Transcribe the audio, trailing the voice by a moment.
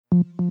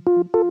Hi,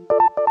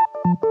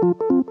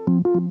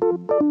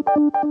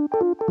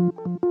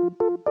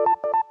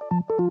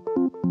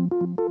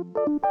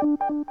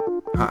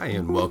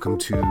 and welcome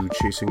to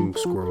Chasing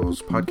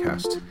Squirrels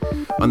podcast.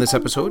 On this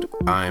episode,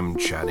 I'm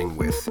chatting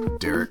with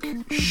Derek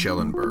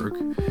Schellenberg.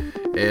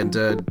 And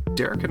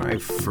Derek and I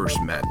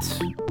first met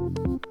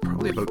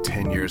probably about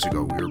 10 years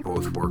ago. We were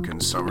both working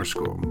summer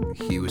school.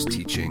 He was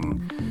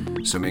teaching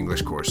some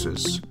English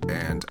courses,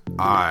 and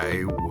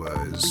I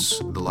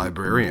was the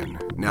librarian.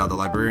 Now, the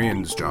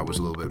librarian's job was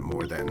a little bit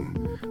more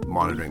than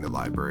monitoring the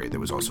library. There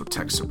was also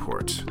tech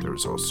support. There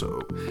was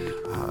also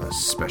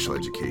special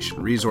education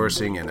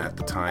resourcing, and at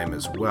the time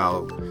as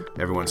well,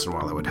 every once in a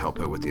while I would help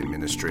out with the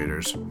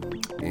administrators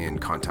in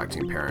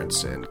contacting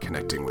parents and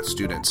connecting with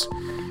students.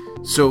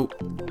 So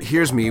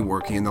here's me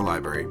working in the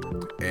library,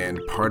 and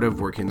part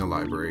of working in the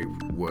library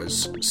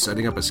was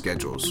setting up a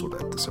schedule so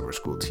that the summer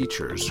school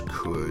teachers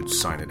could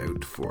sign it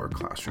out for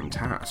classroom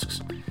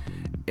tasks.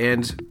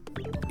 And,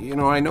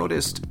 I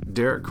noticed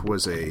Derek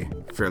was a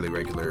fairly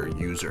regular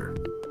user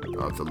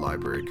of the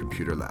library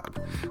computer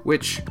lab,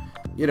 which,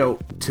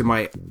 to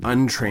my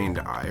untrained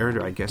eye,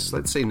 or I guess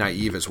let's say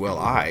naive as well,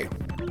 I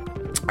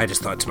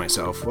just thought to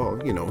myself, well,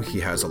 he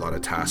has a lot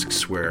of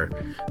tasks where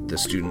the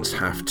students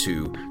have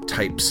to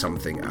type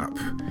something up.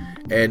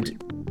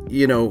 And,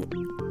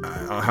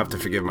 I'll have to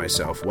forgive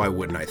myself. Why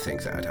wouldn't I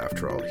think that?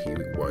 After all, he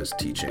was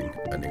teaching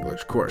an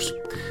English course.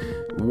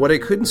 What I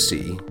couldn't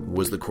see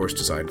was the course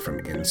design from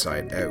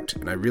inside out,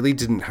 and I really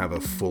didn't have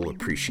a full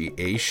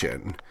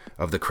appreciation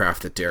of the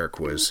craft that Derek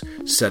was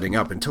setting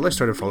up until I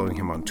started following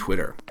him on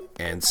Twitter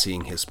and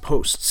seeing his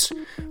posts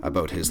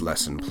about his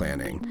lesson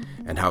planning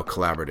and how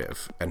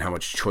collaborative and how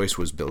much choice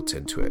was built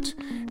into it.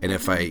 And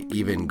if I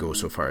even go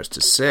so far as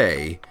to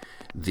say,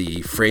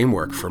 the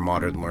framework for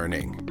modern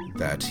learning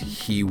that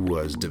he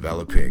was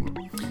developing,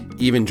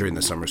 even during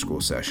the summer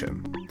school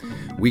session.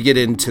 We get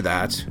into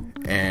that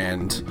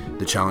and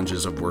the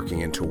challenges of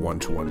working into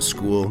one-to-one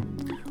school,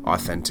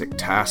 authentic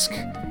task,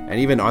 and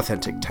even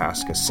authentic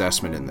task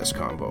assessment in this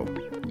combo.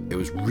 It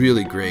was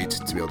really great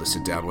to be able to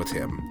sit down with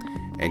him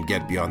and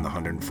get beyond the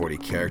 140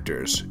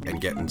 characters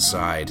and get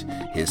inside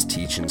his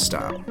teaching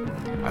style.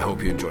 I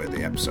hope you enjoyed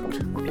the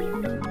episode.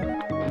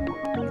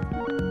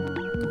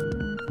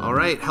 All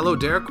right. Hello,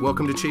 Derek.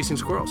 Welcome to Chasing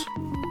Squirrels.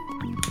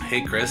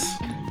 Hey, Chris.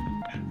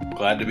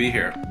 Glad to be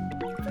here.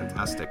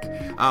 Fantastic.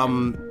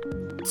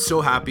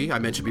 So happy, I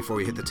mentioned before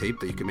we hit the tape,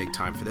 that you can make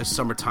time for this.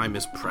 Summertime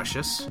is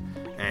precious,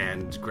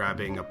 and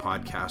grabbing a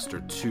podcast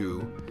or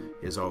two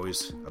is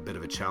always a bit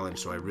of a challenge.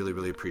 So I really,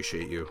 really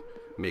appreciate you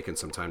making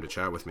some time to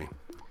chat with me.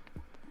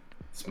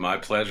 It's my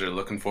pleasure.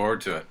 Looking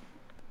forward to it.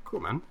 Cool,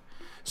 man.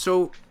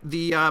 So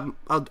the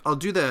I'll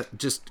do the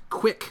just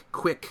quick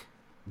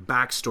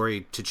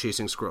backstory to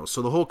Chasing Squirrels.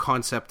 So the whole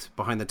concept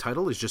behind the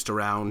title is just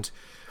around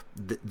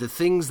the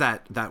things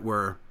that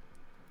we're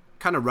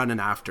kind of running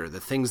after,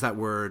 the things that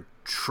we're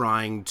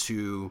trying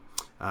to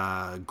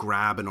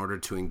grab in order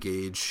to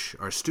engage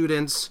our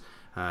students,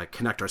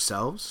 connect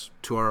ourselves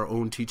to our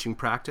own teaching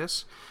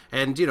practice.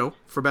 And,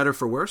 for better,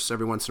 for worse,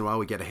 every once in a while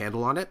we get a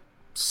handle on it.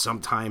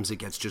 Sometimes it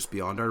gets just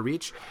beyond our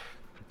reach.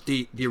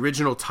 The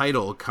original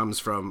title comes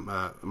from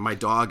my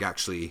dog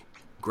actually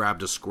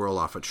grabbed a squirrel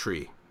off a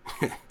tree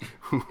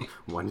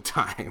one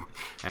time.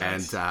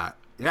 Nice. And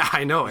yeah,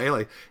 I know.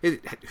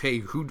 Hey,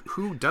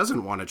 who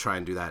doesn't want to try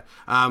and do that?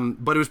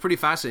 But it was pretty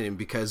fascinating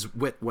because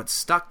what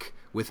stuck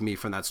with me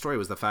from that story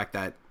was the fact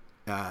that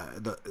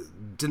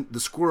the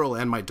squirrel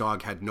and my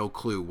dog had no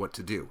clue what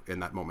to do in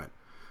that moment.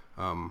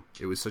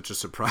 It was such a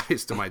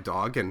surprise to my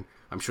dog, and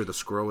I'm sure the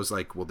squirrel was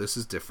like, well, this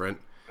is different.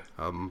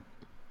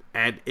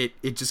 And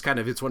it just kind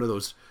of, it's one of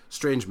those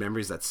strange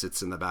memories that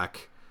sits in the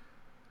back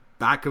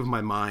of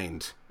my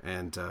mind.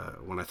 And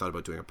when I thought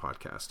about doing a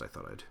podcast, I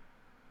thought I'd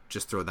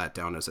just throw that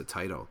down as a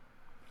title.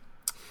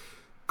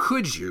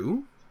 Could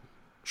you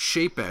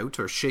shake out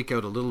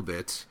a little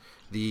bit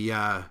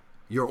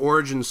your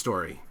origin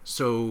story?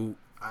 So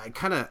I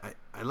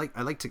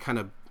like to kind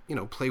of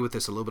play with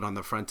this a little bit on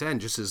the front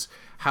end, just as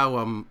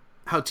how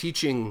did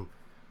teaching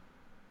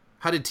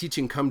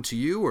come to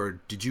you, or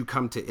did you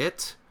come to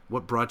it?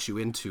 What brought you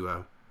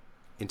into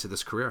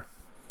this career?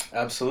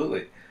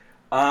 Absolutely.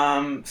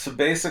 So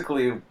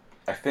basically,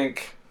 I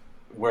think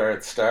where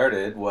it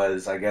started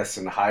was, I guess,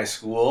 in high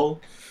school,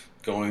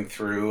 going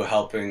through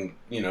helping,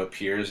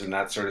 peers and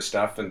that sort of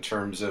stuff in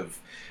terms of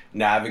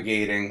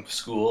navigating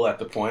school at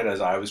the point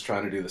as I was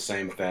trying to do the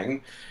same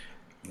thing.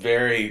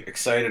 Very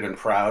excited and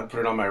proud,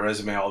 put it on my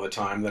resume all the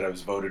time that I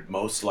was voted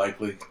most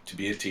likely to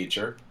be a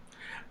teacher.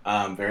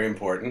 Very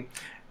important.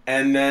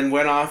 And then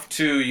went off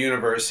to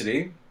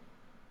university,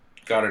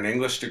 got an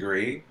English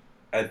degree.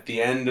 At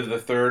the end of the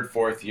third,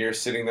 fourth year,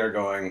 sitting there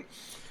going,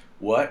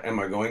 what am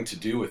I going to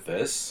do with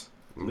this?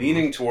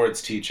 Leaning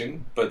towards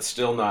teaching, but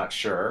still not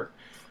sure.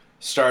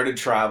 Started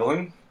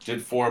traveling,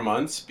 did 4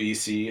 months,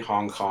 BC,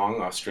 Hong Kong,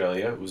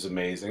 Australia. It was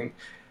amazing.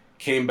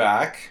 Came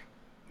back,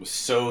 was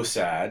so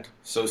sad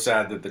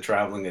that the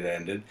traveling had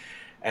ended,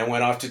 and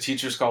went off to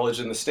Teachers College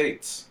in the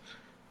States.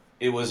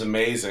 It was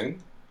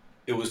amazing.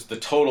 it was the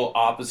total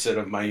opposite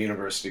of my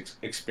university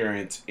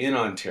experience in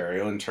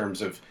Ontario in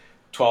terms of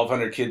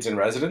 1,200 kids in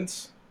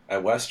residence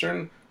at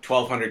Western,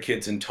 1,200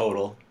 kids in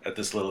total at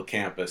this little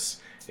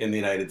campus in the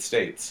United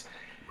States.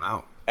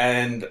 Wow.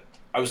 And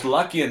I was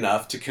lucky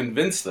enough to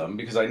convince them,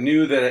 because I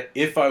knew that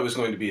if I was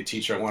going to be a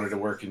teacher, I wanted to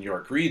work in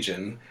York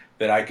Region,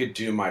 that I could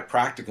do my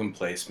practicum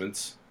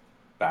placements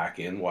back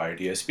in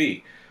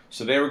YRDSB.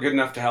 So they were good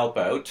enough to help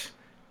out.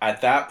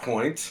 At that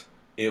point,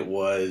 it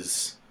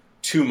was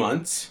 2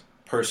 months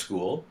per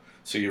school.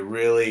 So you're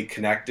really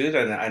connected.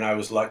 And I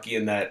was lucky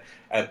in that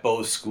at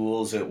both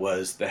schools, it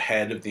was the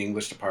head of the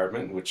English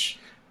department, which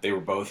they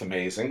were both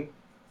amazing.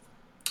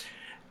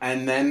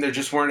 And then there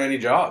just weren't any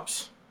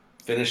jobs.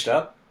 Finished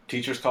up,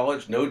 teacher's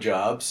college, no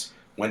jobs.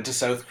 Went to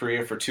South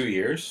Korea for 2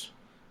 years.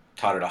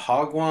 Taught at a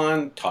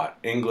Hagwon, taught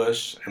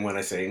English. And when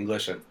I say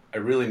English, I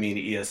really mean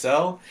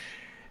ESL.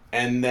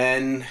 And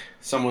then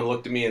someone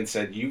looked at me and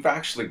said, you've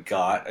actually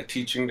got a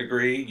teaching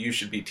degree. You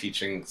should be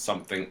teaching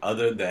something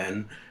other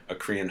than a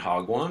Korean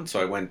Hagwon.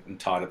 So I went and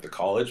taught at the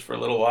college for a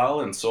little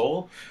while in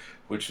Seoul,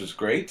 which was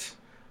great.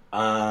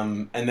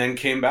 And then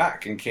came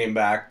back to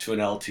an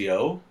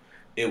LTO.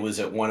 It was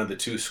at one of the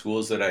 2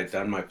 schools that I'd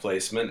done my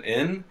placement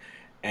in,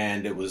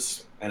 and it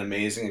was an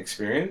amazing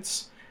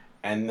experience.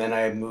 And then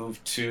I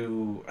moved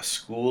to a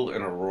school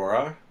in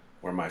Aurora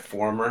where my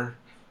former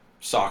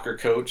soccer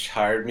coach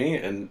hired me,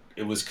 and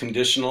it was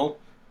conditional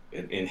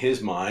in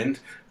his mind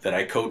that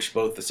I coached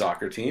both the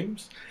soccer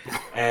teams,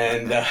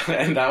 and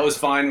that was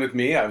fine with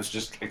me. I was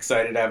just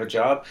excited to have a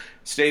job.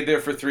 Stayed there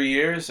for 3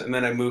 years, and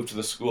then I moved to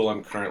the school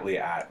I'm currently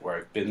at, where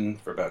I've been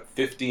for about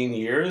 15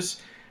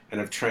 years, and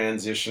have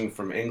transitioned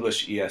from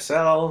English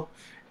ESL,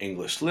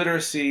 English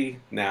literacy,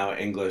 now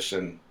English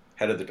and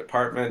head of the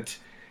department.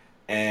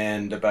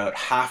 And about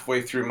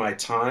halfway through my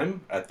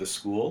time at the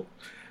school,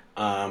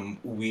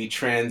 we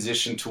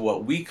transitioned to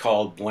what we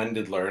called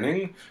blended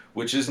learning,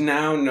 which is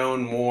now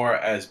known more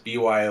as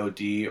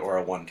BYOD, or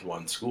a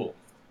one-to-one school.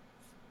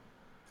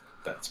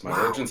 That's my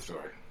origin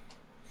story.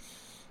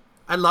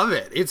 I love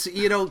it. It's,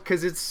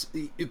 because it's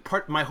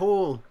my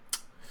whole...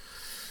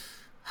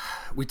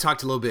 We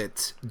talked a little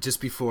bit just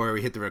before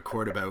we hit the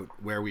record about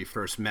where we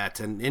first met,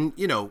 and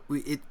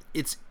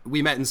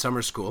we met in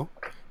summer school,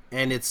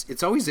 and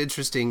it's always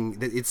interesting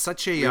that it's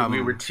such a...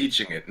 We were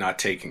teaching it, not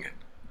taking it.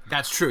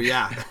 That's true,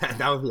 yeah.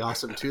 That would be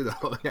awesome too,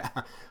 though. Yeah.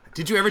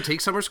 Did you ever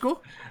take summer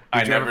school?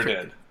 I never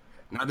did.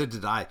 Neither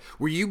did I.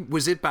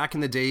 Was it back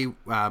in the day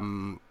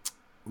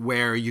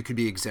where you could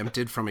be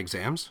exempted from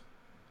exams?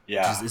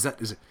 Yeah. Is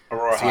it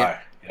Aurora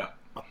High? Yeah.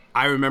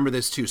 I remember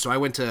this too. So I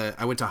went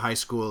to high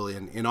school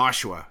in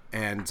Oshawa,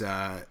 and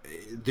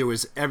there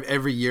was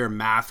every year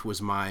math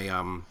was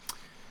my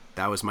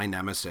that was my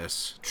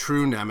nemesis,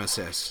 true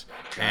nemesis,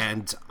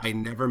 and I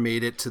never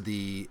made it to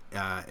the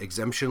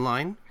exemption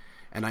line.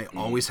 And I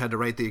always had to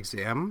write the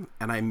exam,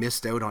 and I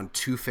missed out on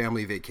 2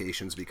 family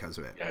vacations because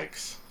of it.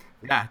 Yikes.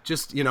 Yeah,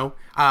 just,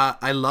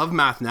 I love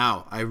math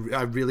now. I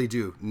really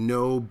do.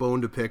 No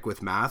bone to pick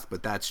with math,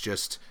 but that's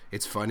just,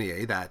 it's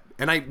funny, that,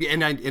 and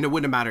it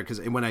wouldn't have mattered, because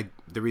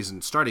the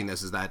reason starting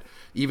this is that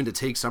even to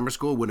take summer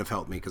school wouldn't have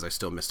helped me, because I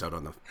still missed out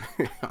on the,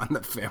 on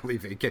the family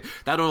vacation.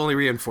 That only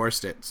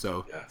reinforced it.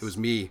 So yes. It was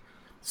me,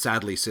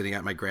 sadly, sitting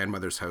at my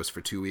grandmother's house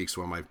for 2 weeks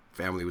while my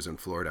family was in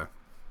Florida.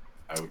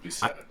 I would be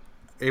sad.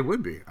 It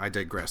would be. I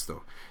digress,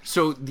 though.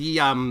 So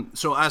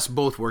so us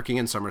both working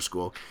in summer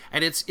school,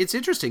 and it's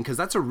interesting because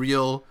that's a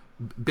real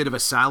bit of a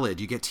salad.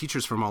 You get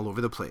teachers from all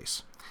over the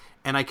place,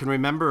 and I can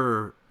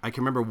remember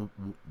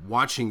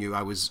watching you.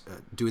 I was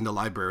doing the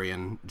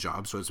librarian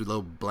job, so it's a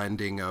little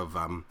blending of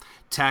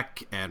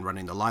tech and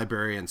running the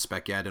library and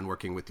spec ed and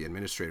working with the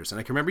administrators.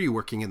 And I can remember you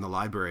working in the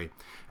library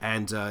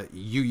and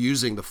you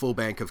using the full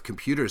bank of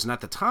computers. And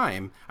at the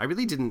time, I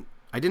didn't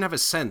have a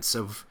sense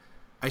of.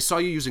 I saw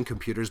you using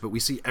computers, but we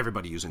see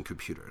everybody using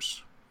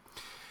computers.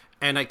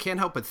 And I can't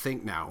help but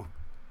think now,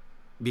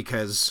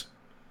 because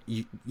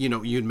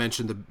you'd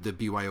mentioned the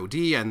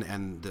BYOD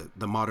and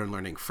the modern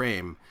learning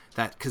frame,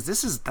 that because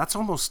that's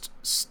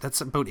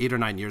about 8 or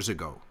 9 years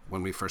ago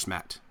when we first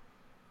met.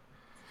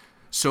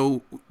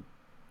 So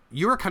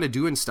you were kind of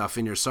doing stuff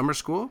in your summer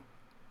school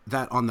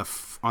that on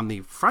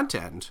the front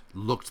end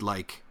looked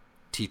like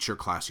teacher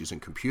class using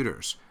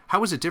computers.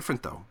 How was it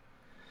different though?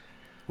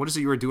 What is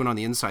it you were doing on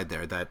the inside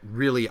there that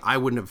really I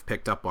wouldn't have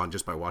picked up on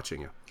just by watching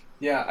you?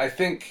 Yeah, I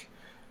think,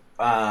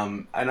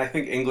 and I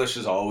think English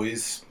is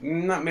always,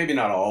 maybe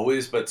not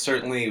always, but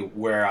certainly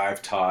where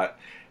I've taught,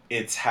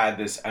 it's had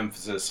this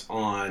emphasis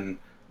on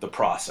the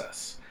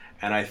process.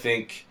 And I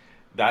think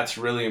that's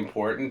really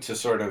important to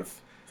sort of,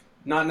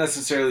 not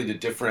necessarily to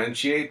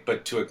differentiate,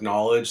 but to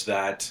acknowledge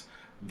that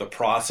the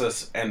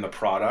process and the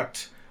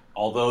product,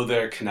 although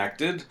they're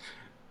connected,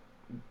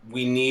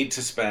 we need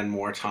to spend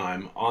more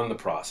time on the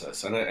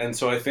process. And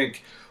so I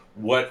think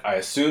what I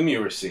assume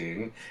you were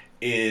seeing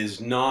is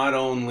not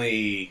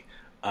only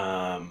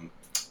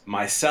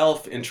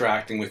myself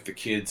interacting with the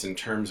kids in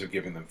terms of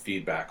giving them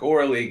feedback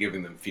orally,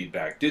 giving them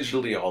feedback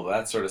digitally, all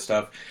that sort of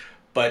stuff,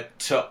 but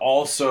to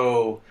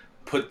also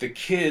put the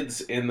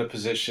kids in the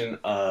position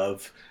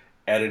of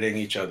editing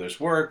each other's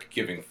work,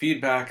 giving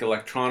feedback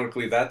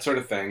electronically, that sort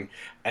of thing.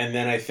 And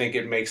then I think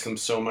it makes them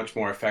so much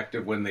more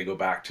effective when they go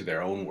back to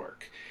their own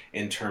work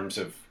in terms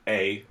of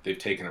A, they've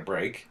taken a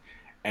break,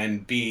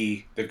 and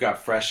B, they've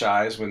got fresh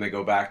eyes when they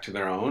go back to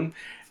their own.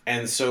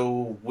 And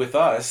so with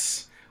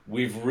us,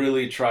 we've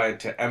really tried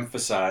to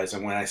emphasize,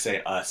 and when I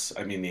say us,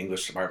 I mean the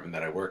English department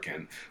that I work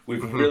in,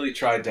 we've Mm-hmm. really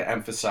tried to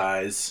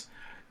emphasize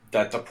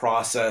that the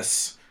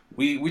process,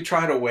 we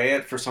try to weigh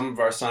it for some of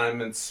our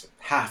assignments.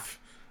 Half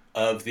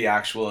of the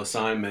actual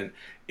assignment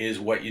is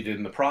what you did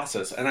in the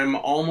process. And I'm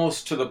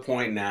almost to the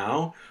point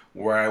now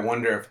where I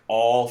wonder if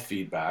all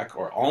feedback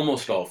or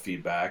almost all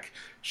feedback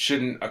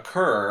shouldn't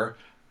occur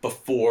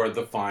before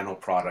the final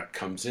product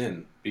comes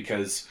in.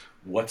 Because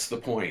what's the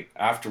point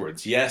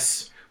afterwards?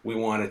 Yes, we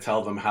want to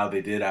tell them how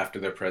they did after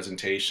their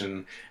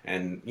presentation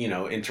and,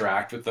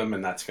 interact with them,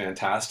 and that's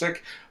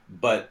fantastic.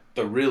 But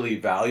the really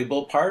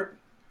valuable part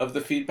of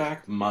the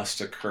feedback must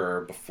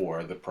occur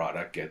before the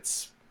product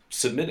gets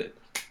submitted.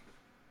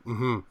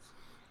 Mm-hmm.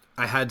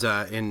 I had,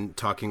 in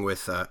talking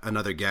with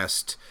another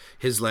guest,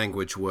 his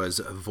language was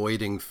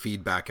avoiding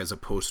feedback as a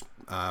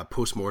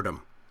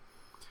post-mortem.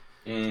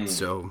 Mm.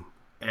 So,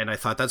 and I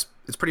thought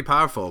it's pretty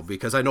powerful,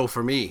 because I know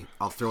for me,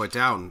 I'll throw it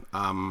down.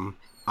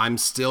 I'm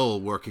still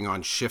working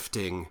on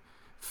shifting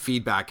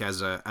feedback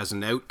as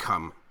an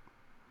outcome.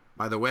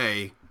 By the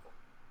way,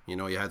 you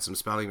had some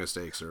spelling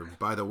mistakes, or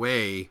by the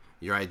way,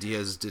 your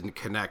ideas didn't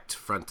connect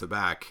front to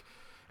back,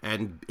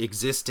 and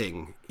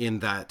existing in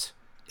that.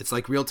 It's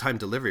like real-time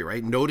delivery,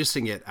 right?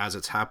 Noticing it as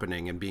it's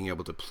happening and being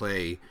able to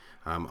play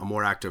a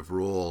more active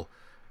role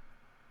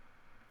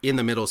in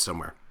the middle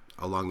somewhere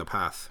along the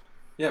path.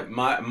 Yeah,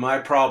 my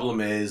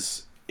problem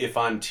is if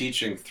I'm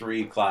teaching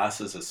 3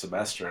 classes a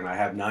semester and I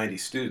have 90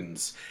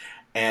 students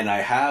and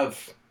I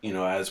have,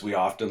 as we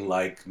often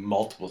like,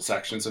 multiple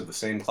sections of the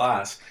same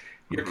class,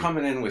 you're Mm-hmm.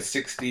 coming in with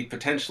 60,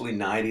 potentially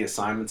 90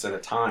 assignments at a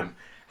time.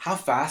 How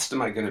fast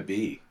am I going to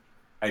be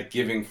at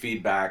giving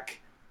feedback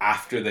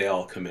after they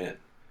all come in,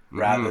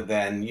 rather Mm-hmm.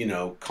 than,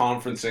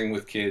 conferencing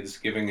with kids,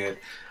 giving it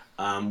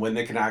when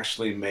they can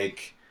actually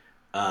make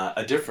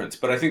a difference?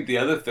 But I think the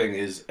other thing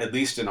is, at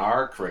least in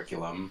our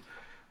curriculum,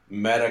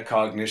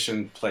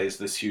 metacognition plays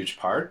this huge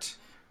part.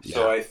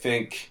 So Yeah. I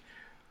think,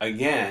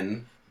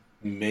 again,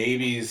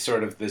 maybe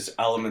sort of this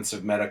elements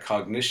of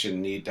metacognition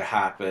need to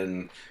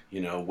happen,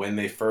 when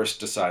they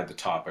first decide the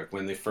topic,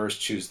 when they first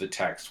choose the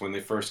text, when they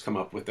first come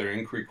up with their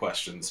inquiry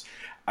questions,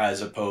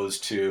 as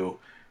opposed to,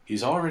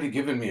 he's already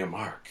given me a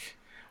mark,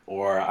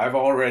 or I've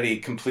already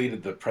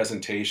completed the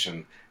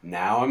presentation.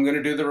 Now I'm going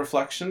to do the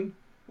reflection.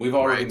 We've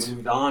already Right.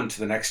 moved on to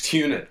the next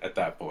unit at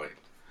that point.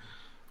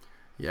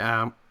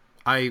 Yeah.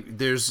 I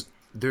there's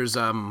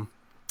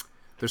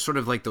sort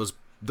of like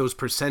those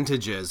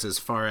percentages as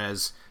far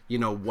as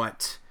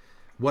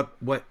what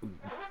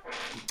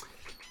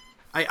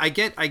I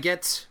get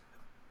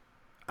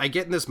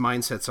in this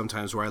mindset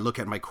sometimes where I look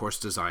at my course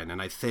design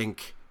and I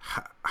think,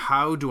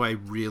 how do I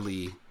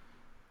really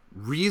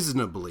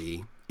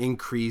reasonably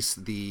increase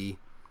the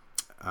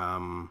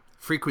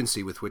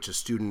frequency with which a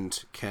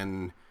student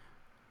can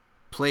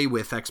play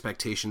with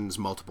expectations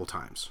multiple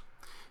times,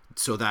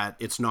 so that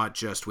it's not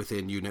just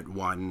within unit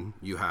 1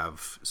 you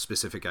have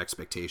specific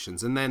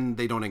expectations and then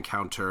they don't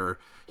encounter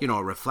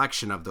a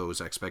reflection of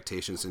those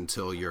expectations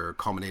until your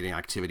culminating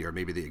activity or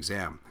maybe the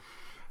exam.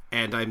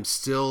 And I'm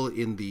still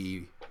in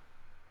the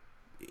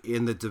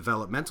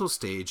developmental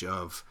stage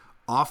of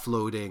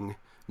offloading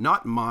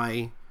not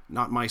my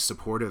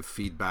supportive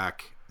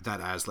feedback,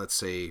 that as, let's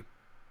say,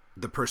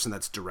 the person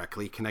that's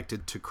directly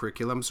connected to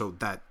curriculum, so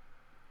that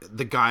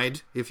the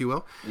guide, if you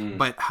will, Mm.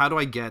 but how do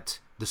I get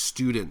the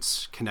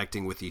students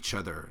connecting with each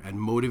other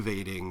and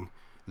motivating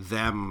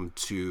them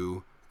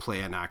to play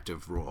an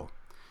active role?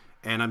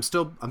 And I'm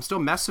still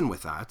messing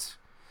with that,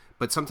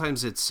 but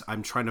sometimes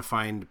I'm trying to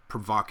find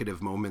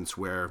provocative moments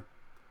where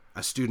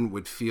a student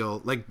would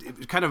feel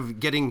like kind of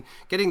getting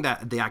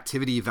that the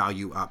activity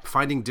value up,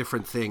 finding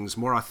different things,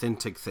 more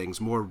authentic things,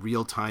 more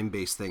real-time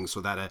based things, so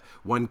that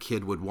one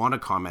kid would want to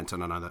comment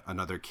on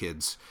another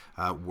kid's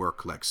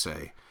work, let's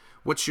say.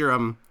 What's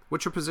your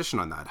position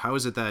on that? How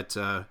is it that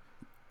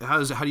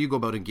how do you go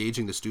about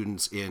engaging the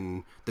students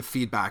in the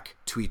feedback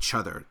to each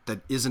other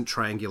that isn't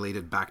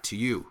triangulated back to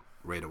you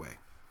right away?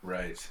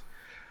 Right.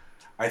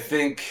 I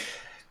think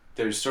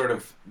there's sort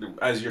of,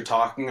 as you're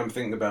talking, I'm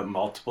thinking about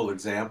multiple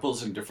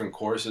examples in different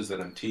courses that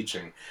I'm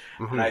teaching.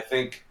 And Mm-hmm. I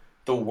think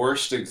the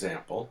worst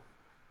example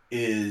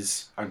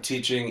is, I'm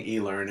teaching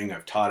e-learning.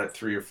 I've taught it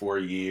 3 or 4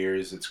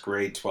 years. It's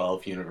grade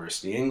 12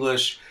 university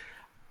English.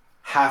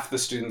 Half the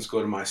students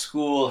go to my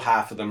school,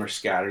 half of them are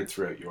scattered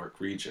throughout York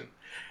region.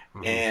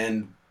 Mm-hmm.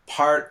 And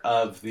part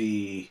of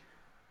the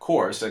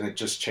course, and it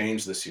just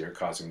changed this year,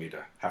 causing me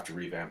to have to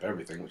revamp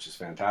everything, which is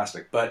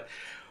fantastic. But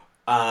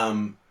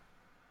um,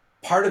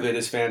 part of it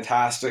is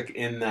fantastic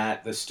in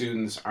that the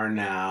students are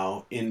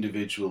now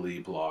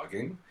individually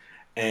blogging.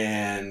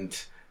 And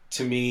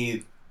to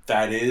me,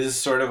 that is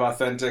sort of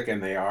authentic,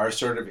 and they are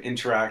sort of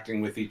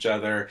interacting with each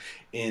other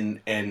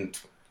in and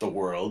the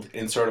world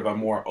in sort of a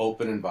more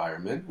open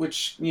environment,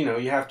 which, you know,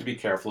 you have to be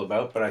careful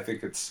about, but I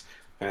think it's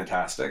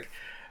fantastic.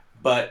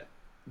 But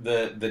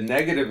the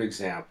negative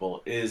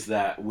example is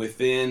that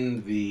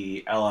within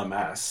the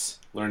LMS,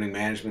 learning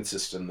management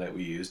system that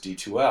we use,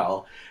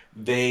 D2L,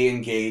 they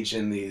engage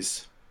in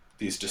these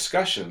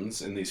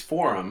discussions in these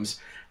forums,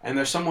 and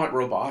they're somewhat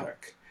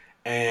robotic.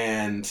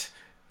 And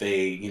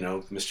they, you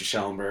know, Mr.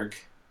 Schellenberg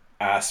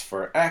asks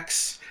for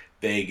X,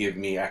 they give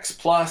me X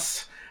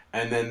plus,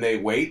 and then they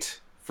wait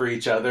for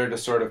each other to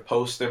sort of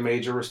post their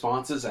major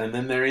responses, and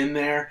then they're in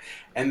there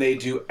and they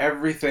do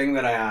everything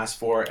that I asked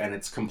for, and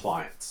it's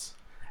compliance.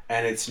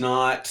 And it's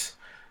not,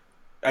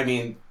 I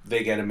mean,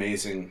 they get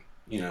amazing,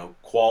 you know,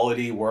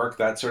 quality work,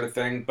 that sort of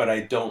thing, but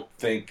I don't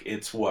think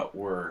it's what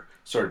we're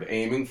sort of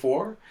aiming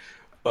for.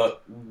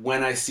 But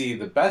when I see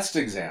the best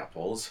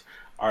examples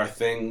are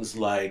things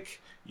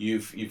like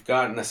you've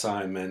got an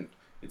assignment,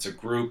 it's a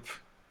group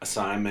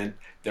assignment,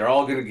 they're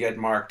all going to get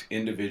marked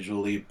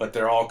individually, but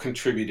they're all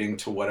contributing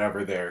to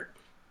whatever they're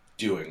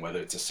doing, whether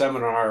it's a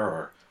seminar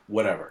or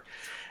whatever.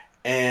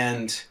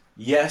 And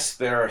yes,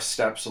 there are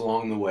steps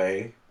along the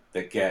way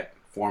that get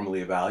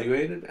formally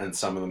evaluated, and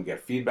some of them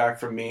get feedback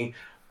from me.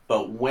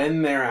 But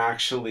when they're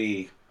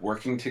actually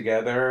working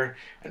together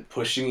and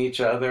pushing each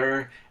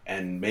other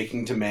and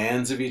making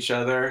demands of each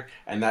other,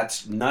 and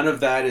that's none of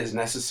that is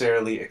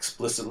necessarily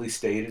explicitly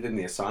stated in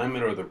the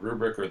assignment or the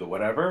rubric or the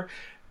whatever,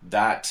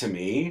 that to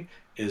me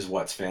is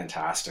what's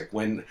fantastic.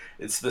 When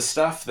it's the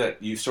stuff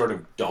that you sort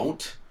of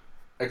don't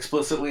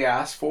explicitly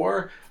ask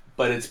for,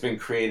 but it's been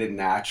created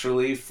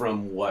naturally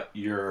from what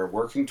you're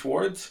working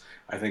towards,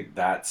 I think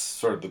that's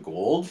sort of the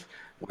gold.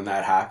 When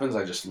that happens,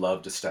 I just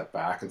love to step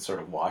back and sort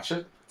of watch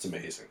it. It's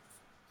amazing.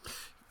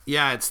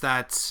 Yeah, it's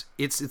a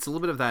little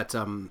bit of that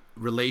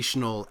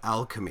relational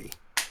alchemy.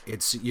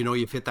 It's, you know,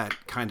 you've hit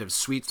that kind of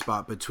sweet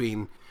spot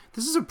between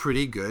this is a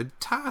pretty good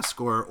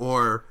task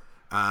or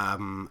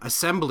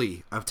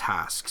assembly of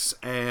tasks,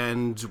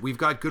 and we've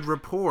got good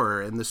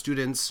rapport, and the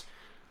students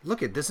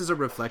look at this is a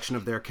reflection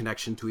of their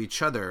connection to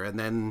each other, and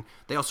then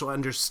they also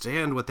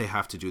understand what they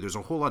have to do. There's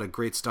a whole lot of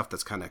great stuff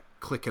that's kind of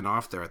clicking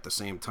off there at the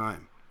same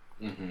time.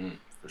 Mm-hmm,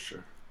 for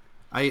sure.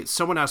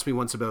 Someone asked me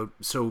once about,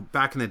 so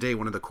back in the day,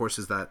 one of the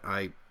courses that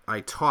I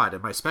taught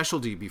at my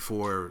specialty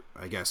before,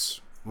 I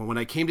guess, well, when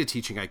I came to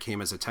teaching, I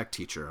came as a tech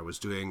teacher. I was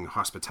doing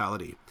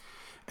hospitality.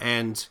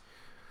 And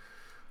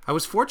I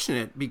was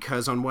fortunate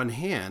because on one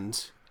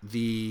hand,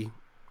 the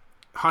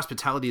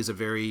hospitality is a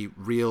very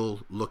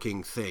real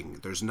looking thing.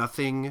 There's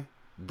nothing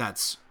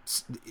that's,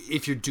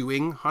 if you're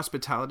doing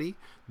hospitality,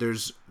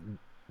 there's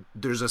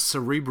a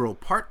cerebral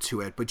part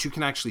to it, but you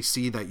can actually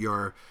see that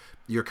you're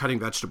cutting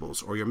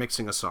vegetables, or you're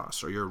mixing a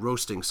sauce, or you're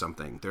roasting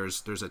something.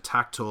 There's a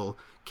tactile,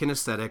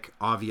 kinesthetic,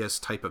 obvious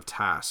type of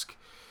task.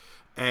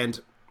 And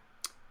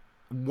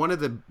one of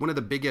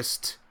the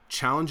biggest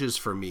challenges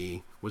for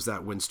me was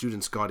that when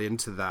students got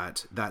into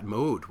that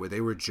mode where they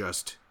were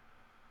just,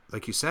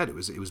 like you said, it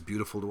was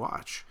beautiful to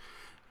watch,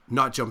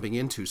 not jumping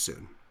in too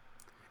soon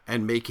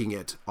and making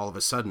it all of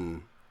a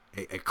sudden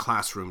a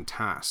classroom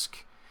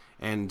task.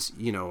 And,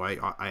 you know,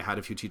 I had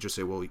a few teachers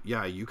say, well,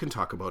 yeah, you can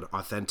talk about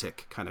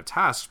authentic kind of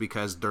tasks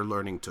because they're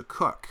learning to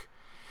cook.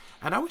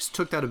 And I always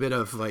took that a bit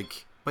of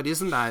like, but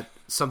isn't that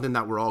something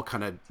that we're all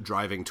kind of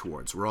driving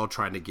towards? We're all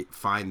trying to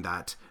find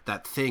that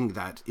thing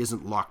that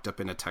isn't locked up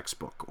in a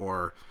textbook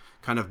or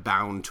kind of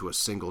bound to a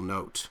single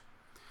note.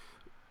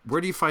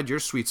 Where do you find your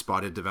sweet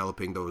spot in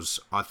developing those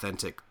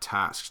authentic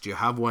tasks? Do you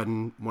have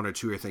one or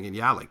two you're thinking,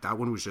 yeah, like that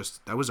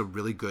was a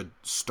really good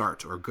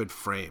start or good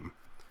frame?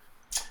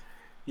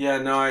 Yeah,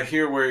 no, I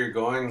hear where you're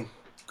going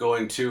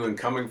to and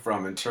coming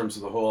from in terms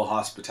of the whole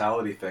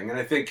hospitality thing. And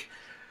I think,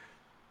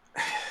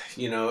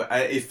 you know,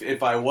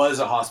 if I was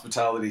a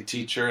hospitality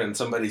teacher and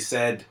somebody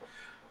said,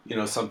 you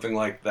know, something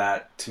like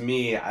that to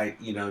me,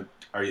 you know,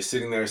 are you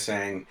sitting there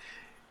saying,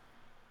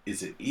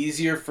 is it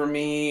easier for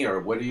me, or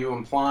what are you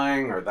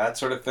implying, or that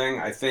sort of thing?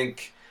 I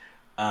think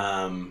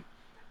the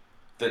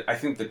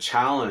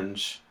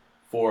challenge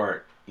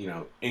for, you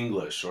know,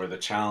 English, or the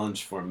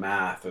challenge for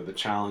math, or the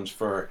challenge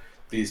for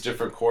these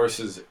different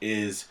courses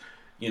is,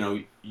 you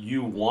know,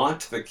 you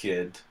want the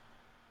kid,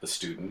 the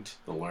student,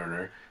 the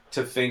learner,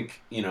 to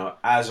think, you know,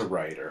 as a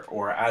writer,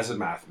 or as a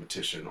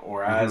mathematician,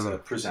 or as a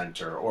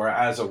presenter, or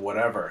as a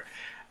whatever.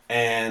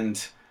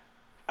 And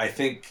I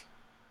think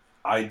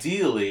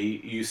ideally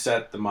you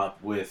set them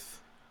up with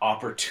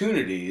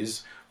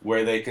opportunities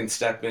where they can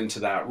step into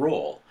that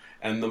role.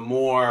 And the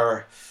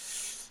more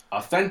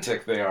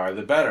authentic they are,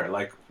 the better.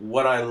 Like,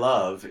 what I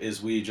love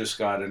is we just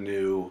got a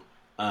new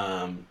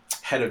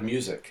head of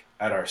music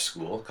at our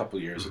school a couple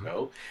years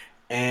ago,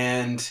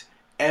 and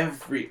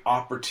every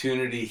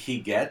opportunity he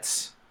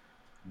gets,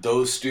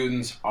 those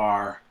students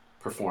are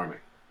performing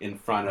in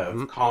front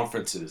of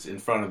conferences, in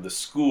front of the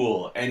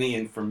school, any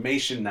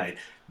information night.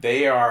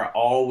 They are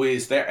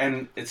always there,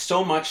 and it's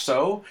so much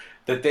so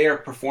that they are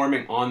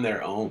performing on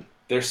their own.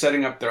 They're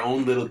setting up their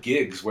own little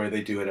gigs where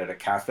they do it at a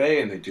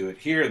cafe, and they do it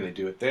here, and they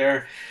do it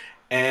there,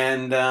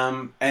 and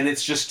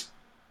it's just,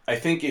 I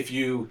think if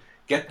you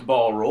get the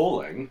ball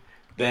rolling,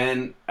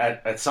 then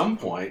at some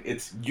point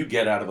it's you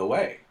get out of the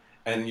way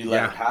and you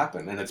let it Yeah.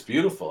 happen, and it's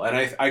beautiful.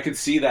 And I could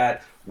see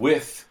that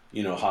with,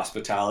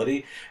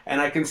 hospitality,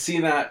 and I can see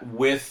that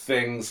with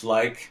things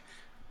like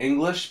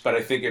English, but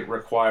I think it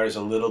requires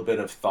a little bit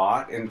of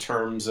thought in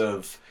terms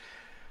of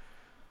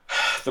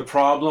the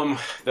problem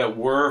that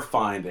we're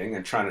finding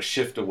and trying to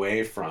shift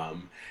away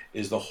from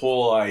is the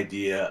whole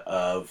idea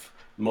of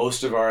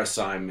most of our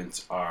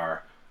assignments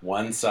are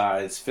one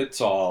size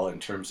fits all in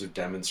terms of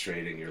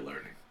demonstrating your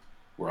learning.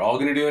 We're all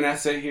going to do an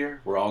essay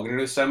here. We're all going to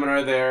do a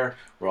seminar there.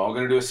 We're all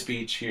going to do a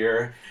speech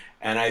here.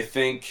 And I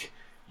think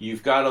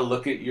you've got to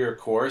look at your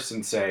course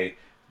and say,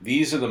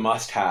 these are the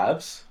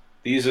must-haves.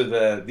 These are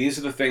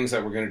the things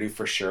that we're going to do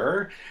for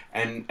sure.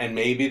 And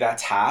maybe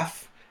that's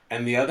half.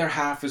 And the other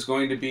half is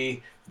going to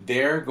be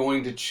they're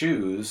going to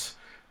choose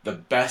the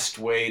best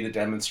way to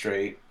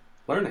demonstrate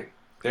learning.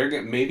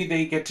 Maybe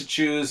they get to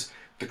choose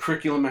the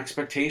curriculum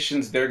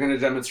expectations they're going to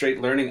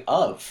demonstrate learning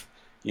of,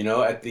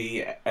 at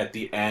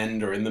the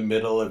end or in the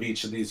middle of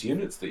each of these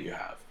units that you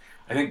have.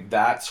 I think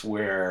that's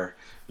where,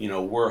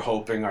 we're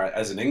hoping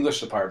as an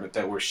English department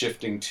that we're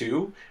shifting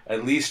to,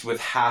 at least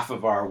with half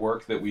of our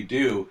work that we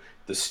do,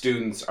 the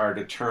students are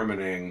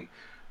determining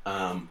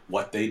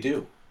what they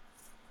do.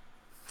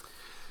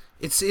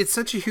 It's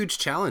such a huge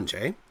challenge,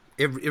 eh?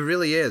 It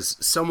really is.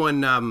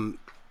 Someone a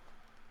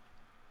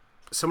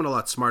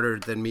lot smarter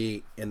than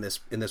me in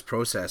this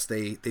process.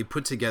 They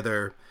put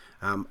together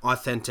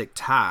authentic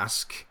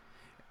task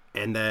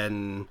and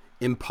then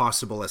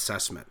impossible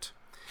assessment.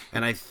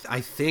 And I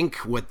think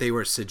what they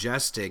were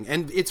suggesting,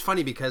 and it's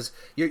funny because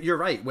you're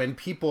right. When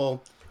people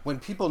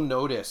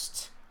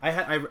noticed,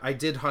 I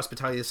did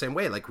hospitality the same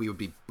way. Like we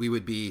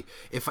would be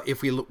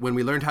when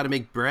we learned how to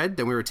make bread,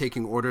 then we were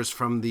taking orders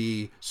from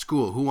the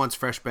school. Who wants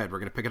fresh bread? We're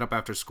going to pick it up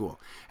after school.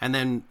 And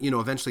then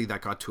eventually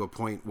that got to a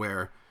point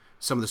where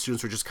some of the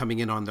students were just coming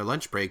in on their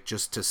lunch break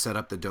just to set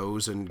up the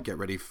doughs and get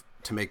ready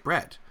to make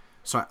bread.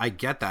 So I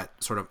get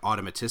that sort of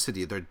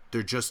automaticity.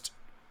 They're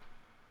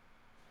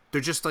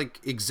just like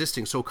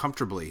existing so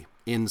comfortably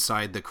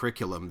inside the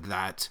curriculum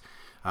that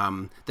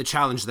the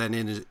challenge then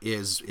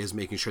is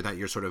making sure that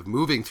you're sort of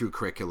moving through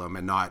curriculum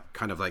and not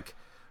kind of like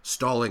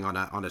stalling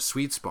on a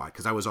sweet spot.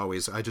 Because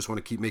I just want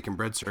to keep making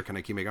bread, sir. Can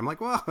I keep making? I'm like,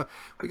 well,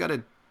 we got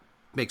to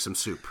make some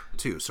soup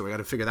too, so we got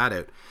to figure that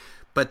out.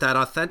 But that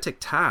authentic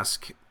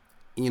task,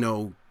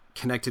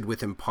 connected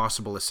with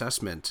impossible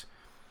assessment,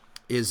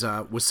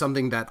 was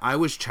something that I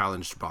was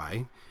challenged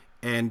by,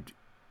 and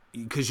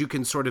because you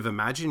can sort of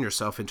imagine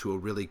yourself into a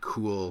really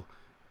cool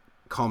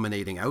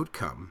culminating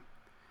outcome,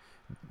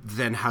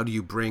 then how do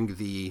you bring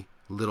the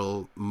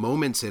little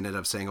moments in it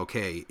of saying,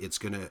 okay, it's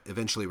going to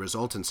eventually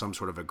result in some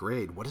sort of a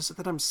grade. What is it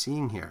that I'm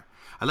seeing here?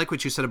 I like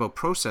what you said about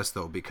process,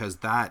 though, because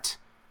that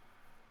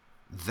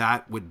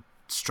would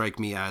strike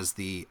me as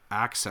the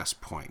access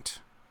point.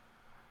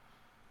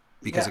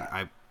 Because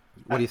Yeah.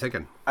 what are you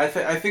thinking? I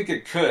think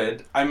it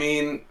could. I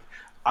mean,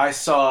 I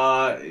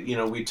saw,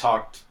 we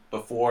talked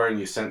before and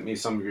you sent me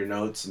some of your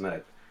notes and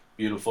that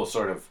beautiful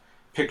sort of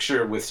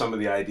picture with some of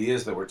the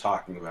ideas that we're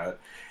talking about.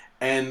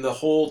 And the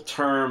whole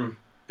term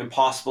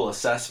impossible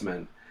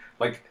assessment,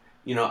 like,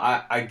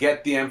 I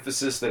get the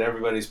emphasis that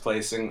everybody's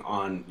placing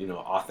on,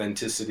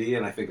 authenticity,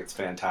 and I think it's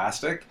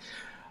fantastic.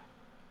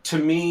 To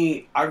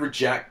me, I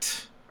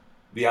reject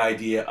the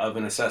idea of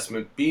an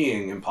assessment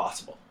being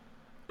impossible.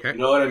 Okay. You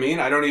know what I mean?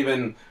 I don't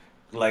even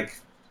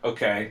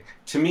okay.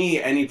 To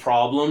me, any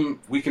problem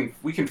we can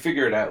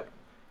figure it out.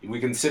 We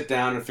can sit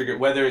down and figure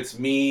whether it's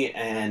me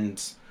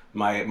and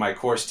my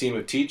course team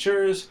of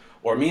teachers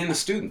or me and the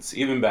students,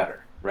 even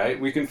better, right?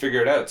 We can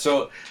figure it out.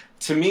 So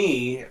to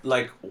me,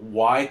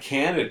 why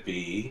can't it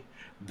be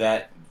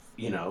that,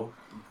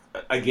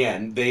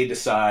 again, they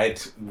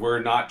decide we're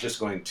not just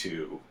going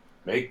to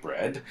make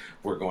bread,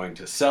 we're going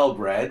to sell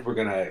bread, we're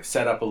going to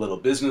set up a little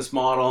business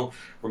model,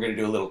 we're going to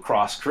do a little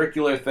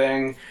cross-curricular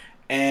thing,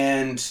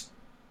 and,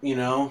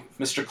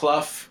 Mr.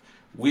 Clough,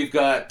 we've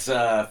got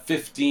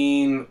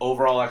 15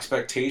 overall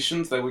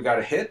expectations that we got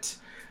to hit.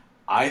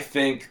 I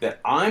think that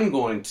I'm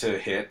going to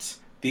hit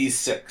these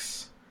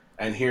 6,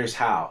 and here's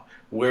how.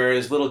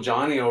 Whereas little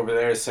Johnny over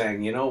there is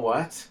saying, you know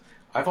what?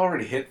 I've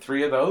already hit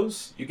 3 of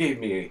those. You gave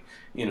me,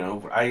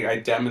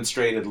 I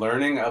demonstrated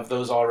learning of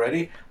those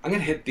already. I'm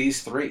going to hit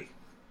these 3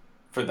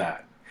 for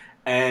that.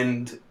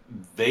 And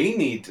they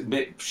need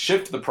to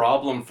shift the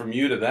problem from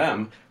you to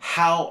them.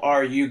 How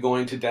are you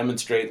going to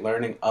demonstrate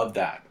learning of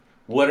that?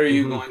 What are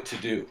you going to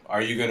do?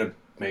 Are you going to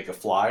make a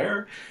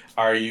flyer?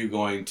 Are you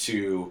going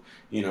to,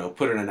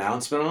 put an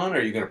announcement on?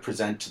 Are you going to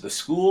present to the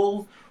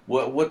school?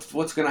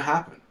 What's going to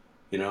happen?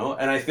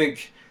 And I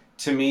think,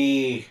 to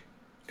me,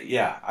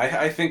 yeah,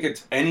 I think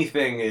it's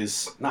anything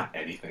is not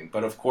anything,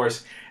 but of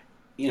course,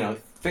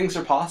 things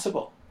are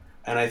possible.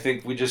 And I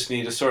think we just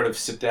need to sort of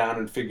sit down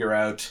and figure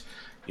out,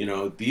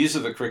 these are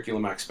the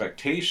curriculum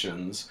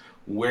expectations.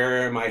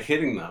 Where am I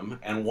hitting them?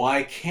 And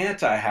why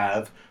can't I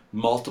have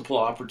multiple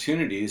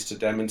opportunities to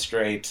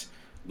demonstrate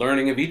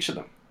learning of each of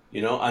them,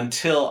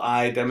 until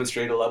I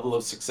demonstrate a level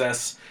of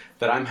success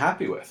that I'm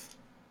happy with?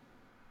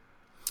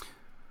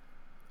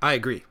 I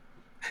agree.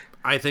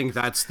 I think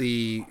that's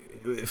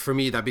for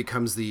me, that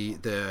becomes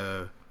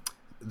the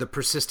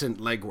persistent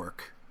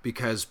legwork,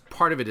 because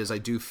part of it is I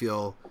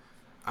feel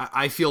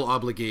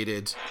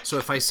obligated. So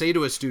if I say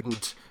to a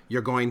student,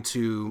 you're going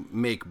to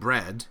make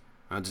bread,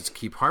 I'll just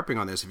keep harping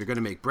on this. If you're going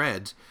to make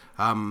bread,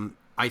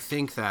 I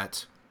think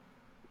that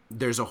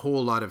there's a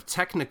whole lot of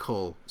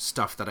technical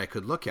stuff that I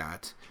could look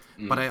at,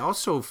 but I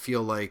also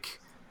feel like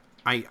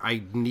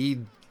I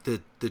need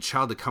the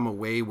child to come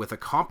away with a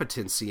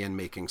competency in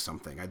making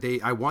something.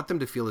 I want them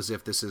to feel as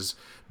if this is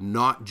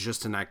not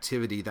just an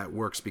activity that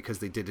works because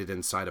they did it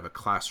inside of a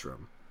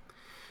classroom.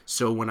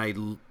 So when I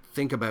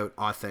think about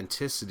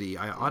authenticity,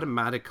 I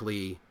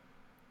automatically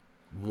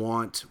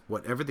want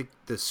whatever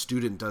the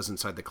student does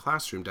inside the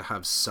classroom to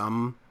have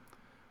some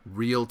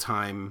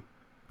real-time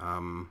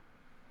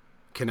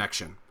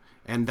connection.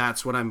 And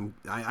that's what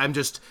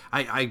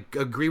I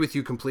agree with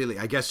you completely.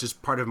 I guess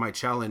just part of my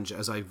challenge,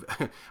 as I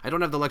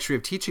don't have the luxury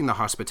of teaching the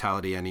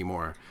hospitality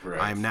anymore.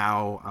 Right. I'm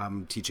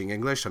now teaching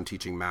English, I'm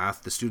teaching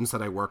math. The students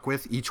that I work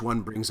with, each one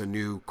brings a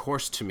new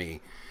course to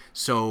me.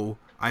 So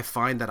I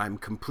find that I'm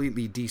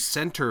completely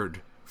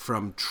decentered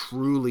from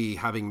truly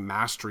having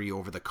mastery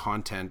over the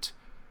content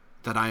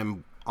that I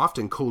am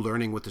often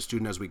co-learning with the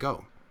student as we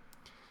go.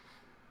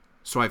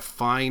 So I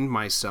find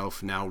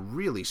myself now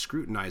really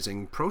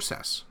scrutinizing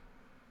process,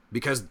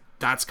 because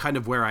that's kind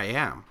of where I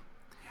am.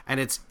 And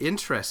it's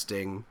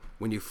interesting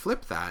when you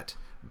flip that,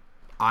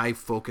 I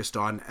focused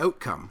on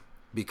outcome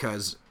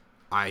because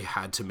I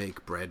had to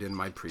make bread in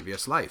my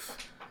previous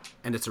life.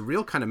 And it's a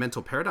real kind of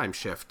mental paradigm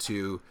shift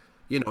to,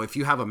 if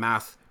you have a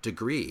math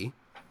degree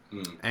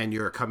and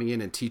you're coming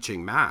in and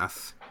teaching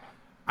math,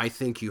 I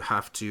think you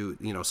have to,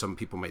 some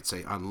people might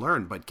say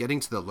unlearn, but getting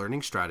to the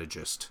learning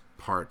strategist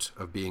part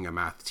of being a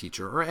math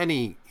teacher, or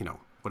any,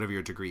 whatever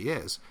your degree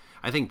is,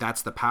 I think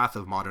that's the path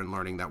of modern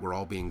learning that we're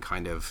all being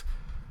kind of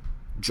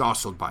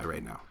jostled by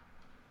right now.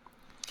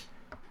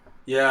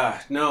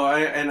 Yeah, no,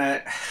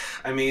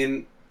 I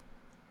mean,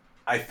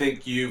 I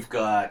think you've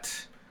got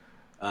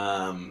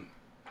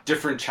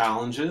different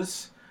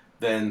challenges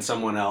than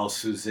someone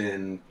else who's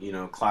in,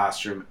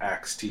 classroom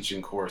X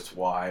teaching course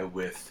Y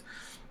with,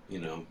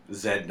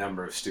 Z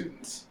number of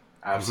students.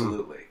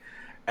 Absolutely.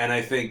 Mm-hmm. And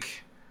I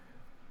think,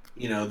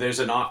 there's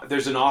an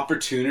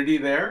opportunity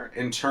there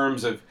in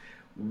terms of,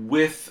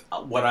 with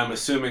what I'm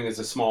assuming is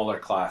a smaller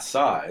class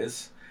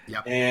size,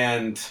 yep,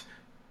 and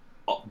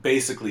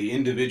basically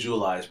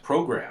individualized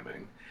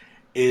programming,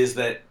 is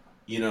that,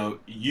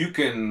 you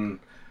can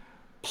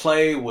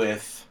play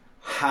with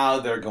how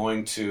they're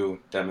going to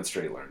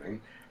demonstrate learning,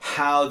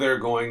 how they're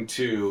going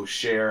to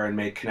share and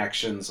make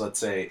connections, let's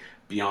say,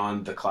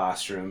 beyond the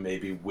classroom,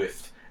 maybe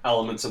with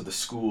elements of the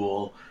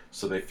school,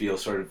 so they feel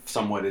sort of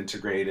somewhat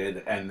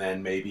integrated, and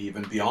then maybe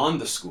even beyond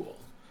the school,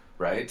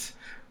 right?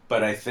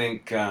 But I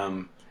think,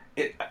 I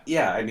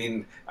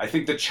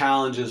think the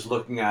challenge is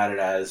looking at it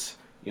as,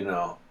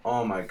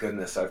 oh my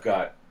goodness, I've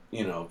got,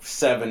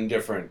 7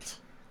 different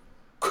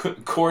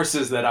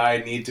courses that I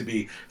need to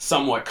be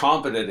somewhat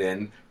competent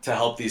in to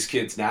help these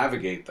kids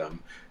navigate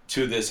them,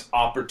 to this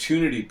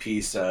opportunity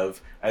piece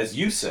of, as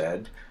you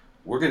said,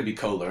 we're going to be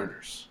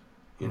co-learners.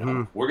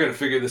 We're going to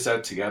figure this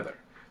out together.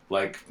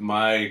 Like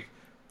my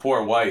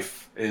poor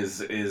wife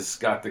is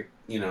got the,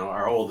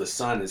 our oldest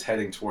son is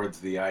heading towards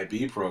the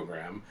IB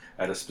program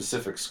at a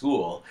specific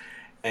school,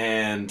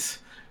 and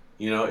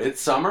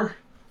it's summer,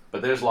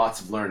 but there's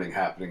lots of learning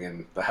happening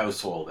in the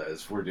household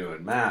as we're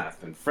doing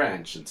math and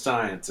French and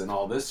science and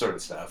all this sort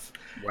of stuff.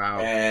 Wow.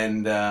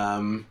 And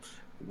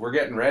we're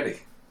getting ready.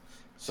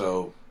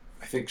 So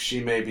I think she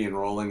may be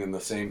enrolling in the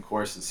same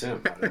course as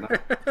him. I don't know.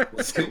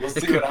 We'll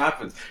see what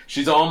happens.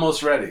 She's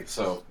almost ready,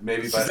 so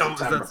maybe by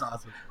September. That's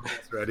awesome.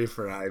 Almost ready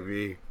for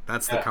IB.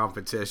 That's the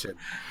competition.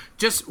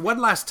 Just one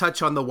last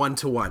touch on the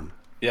one-to-one.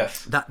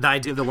 Yes. The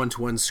idea of the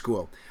one-to-one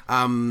school.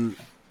 On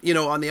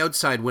the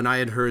outside, when I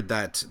had heard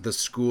that the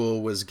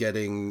school was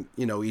getting,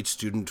 each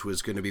student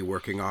was going to be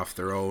working off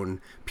their own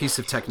piece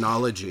of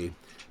technology,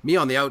 me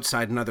on the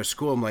outside, another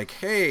school, I'm like,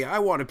 hey, I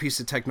want a piece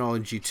of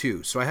technology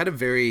too. So I had a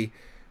very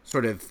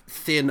sort of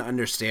thin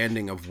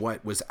understanding of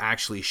what was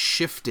actually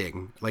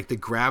shifting, like the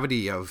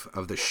gravity of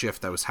the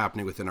shift that was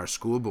happening within our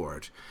school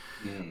board.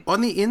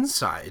 On the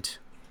inside,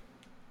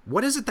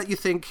 what is it that you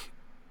think,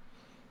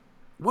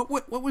 what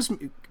was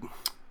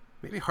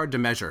maybe hard to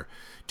measure?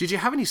 Did you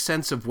have any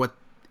sense of what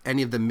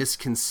any of the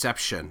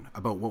misconception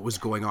about what was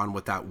going on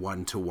with that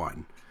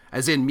one-to-one?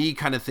 As in me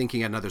kind of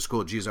thinking at another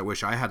school, geez, I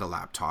wish I had a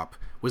laptop.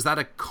 Was that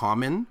a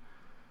common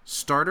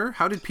starter?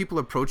 How did people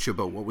approach you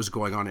about what was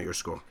going on at your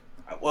school?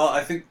 Well,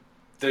 I think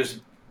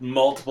there's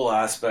multiple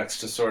aspects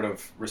to sort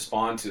of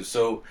respond to.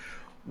 So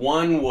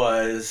one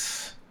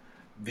was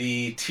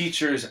the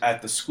teachers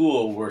at the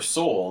school were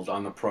sold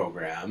on the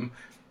program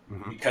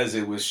because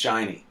it was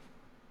shiny,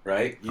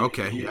 right? You're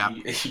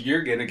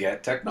going to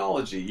get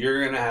technology.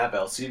 You're going to have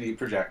LCD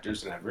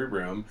projectors in every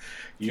room.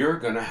 You're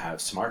going to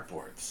have smart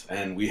boards.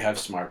 And we have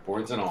smart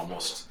boards in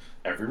almost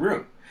every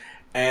room.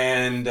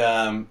 And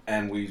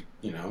we,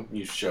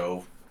 you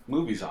show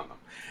movies on them.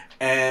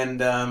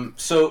 And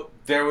so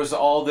there was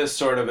all this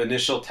sort of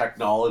initial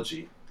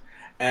technology.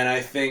 And I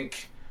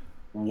think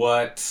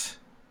what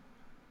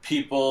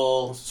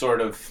people sort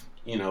of,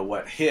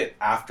 what hit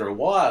after a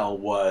while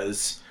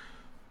was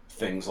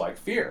things like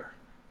fear,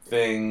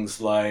 things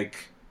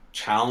like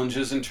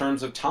challenges in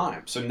terms of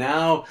time. So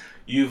now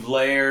you've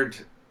layered,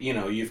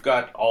 you've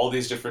got all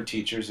these different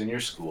teachers in your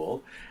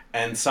school,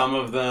 and some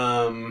of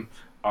them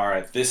are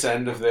at this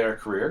end of their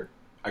career.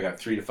 I got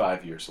 3 to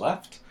 5 years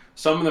left.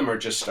 Some of them are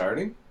just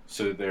starting,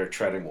 so they're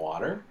treading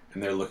water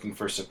and they're looking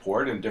for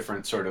support in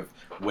different sort of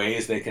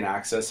ways they can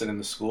access it in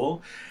the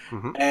school.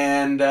 Mm-hmm.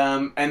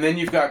 And then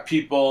you've got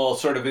people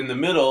sort of in the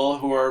middle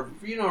who are,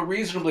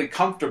 reasonably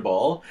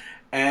comfortable,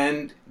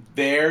 and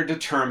they're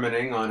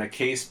determining on a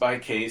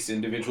case-by-case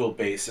individual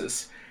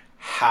basis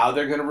how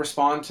they're going to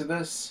respond to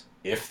this,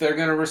 if they're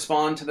going to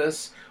respond to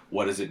this,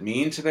 what does it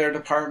mean to their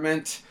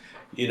department,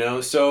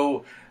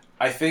 So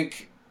I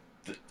think,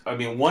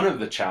 one of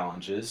the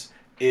challenges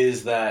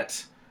is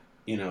that,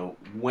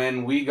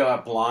 when we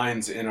got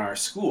blinds in our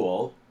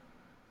school,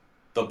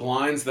 the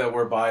blinds that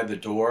were by the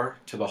door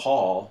to the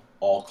hall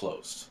all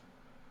closed,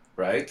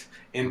 right?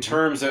 In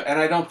terms of, and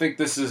I don't think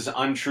this is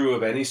untrue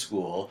of any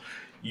school,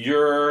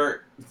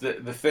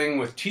 the thing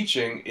with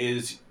teaching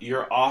is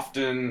you're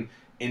often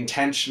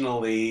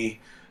intentionally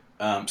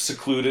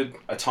secluded,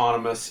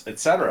 autonomous,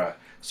 etc.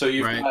 So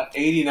you've got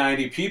 80,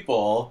 90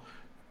 people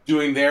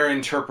doing their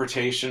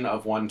interpretation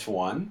of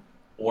one-to-one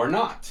or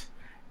not.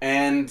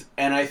 And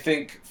I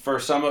think for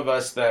some of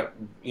us that,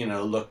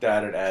 looked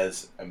at it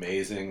as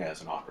amazing,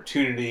 as an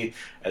opportunity,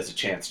 as a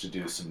chance to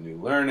do some new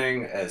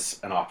learning,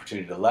 as an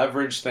opportunity to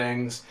leverage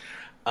things,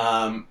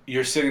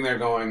 you're sitting there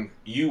going,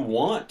 you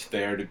want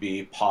there to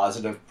be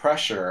positive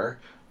pressure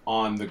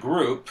on the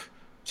group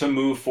to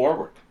move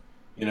forward,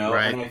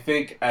 Right. And I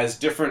think as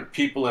different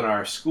people in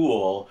our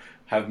school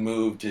have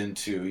moved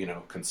into,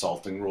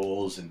 consulting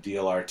roles and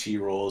DLRT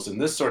roles and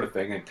this sort of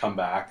thing and come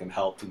back and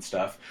helped and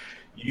stuff,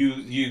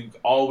 you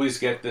always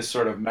get this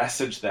sort of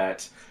message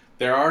that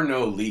there are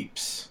no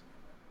leaps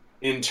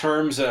in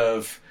terms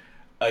of,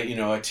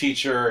 a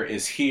teacher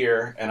is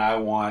here and I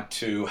want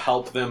to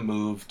help them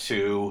move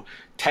to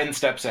 10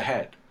 steps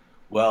ahead.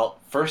 Well,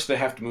 first they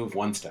have to move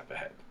 1 step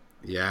ahead.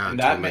 Yeah,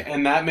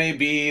 and that may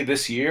be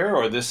this year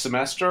or this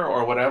semester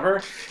or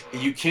whatever.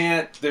 You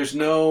can't. There's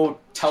no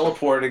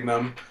teleporting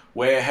them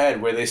way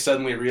ahead where they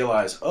suddenly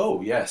realize,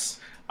 oh yes,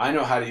 I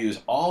know how to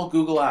use all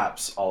Google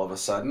Apps all of a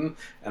sudden,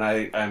 and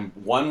I'm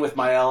one with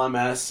my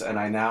LMS, and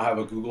I now have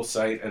a Google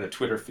site and a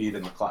Twitter feed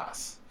in the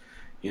class.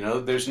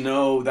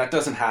 That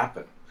doesn't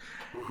happen.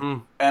 Mm-hmm.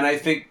 And I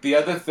think the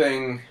other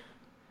thing,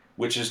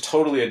 which is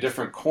totally a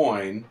different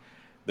coin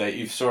that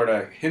you've sort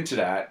of hinted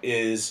at,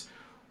 is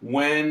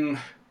when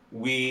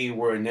we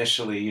were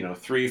initially,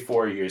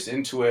 3-4 years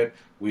into it,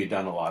 we'd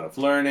done a lot of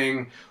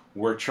learning.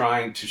 We're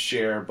trying to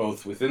share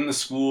both within the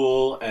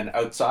school and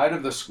outside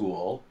of the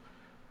school.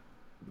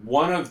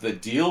 One of the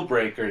deal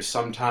breakers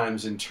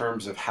sometimes in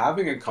terms of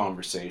having a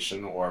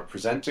conversation or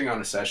presenting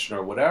on a session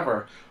or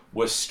whatever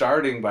was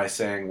starting by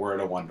saying we're at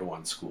a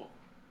one-to-one school.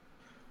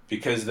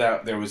 Because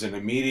there was an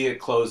immediate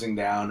closing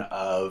down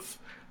of,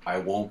 I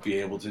won't be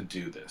able to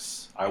do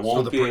this.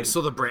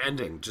 So the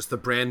branding, just the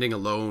branding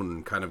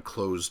alone kind of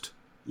closed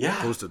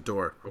the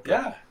door. Okay.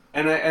 Yeah.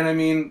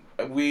 And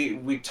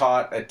we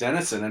taught at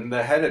Denison, and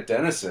the head at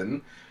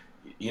Denison,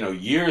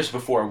 years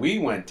before we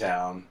went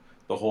down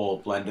the whole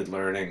blended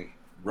learning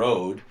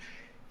road,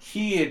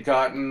 he had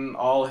gotten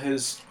all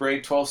his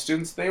grade 12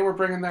 students, they were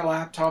bringing their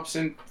laptops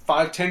in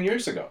 5-10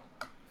 years ago.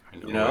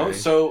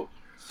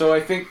 So I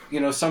think,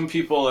 some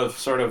people have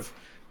sort of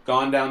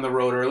gone down the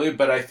road early,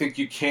 but I think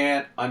you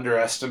can't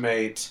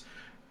underestimate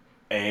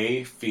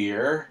A,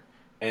 fear,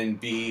 and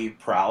B,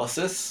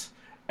 paralysis,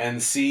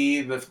 and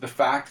C, the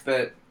fact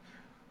that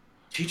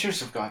teachers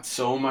have got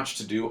so much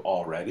to do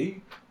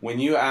already. When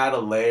you add a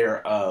layer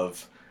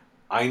of,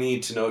 I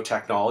need to know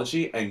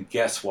technology, and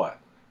guess what?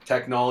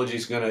 Technology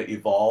is going to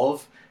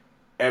evolve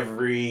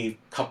every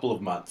couple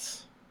of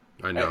months.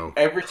 I know.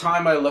 Every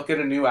time I look at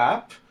a new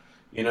app,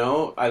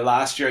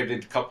 last year I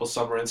did a couple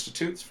summer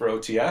institutes for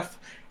OTF.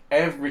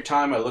 Every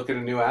time I look at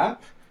a new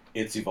app,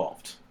 it's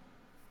evolved.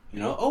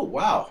 Oh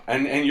wow,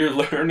 and you're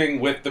learning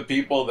with the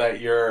people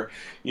that you're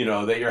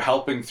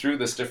helping through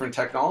this different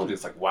technology.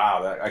 It's like,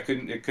 wow,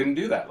 it couldn't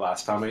do that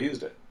last time I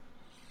used it.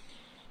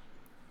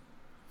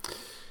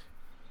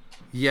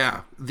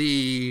 Yeah,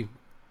 the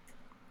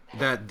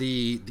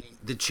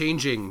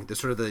changing,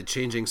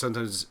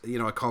 sometimes,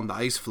 I call them the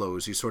ice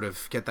flows. You sort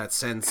of get that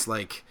sense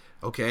like,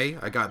 okay,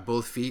 I got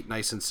both feet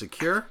nice and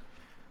secure,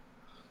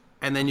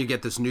 and then you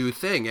get this new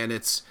thing, and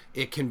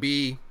it can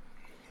be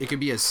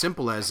as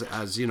simple as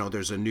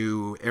there's a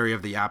new area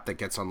of the app that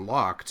gets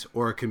unlocked,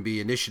 or it can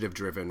be initiative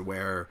driven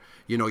where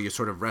you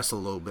sort of wrestle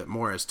a little bit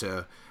more as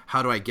to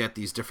how do I get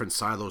these different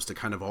silos to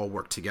kind of all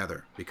work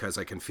together, because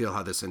I can feel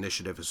how this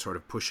initiative is sort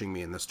of pushing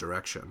me in this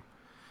direction.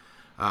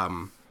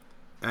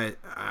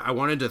 I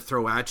wanted to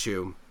throw at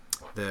you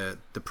the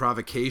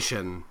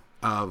provocation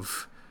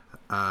of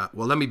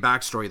well, let me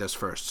backstory this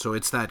first. So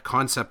it's that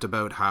concept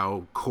about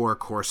how core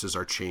courses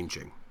are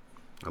changing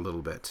a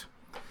little bit.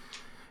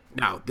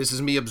 Now, this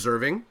is me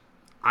observing.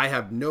 I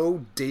have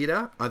no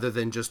data other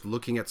than just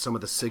looking at some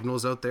of the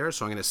signals out there.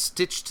 So I'm going to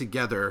stitch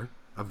together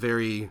a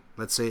very,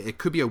 let's say, it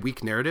could be a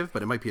weak narrative,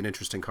 but it might be an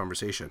interesting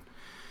conversation.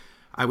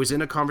 I was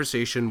in a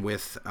conversation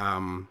with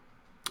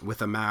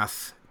a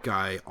math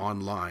guy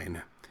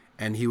online,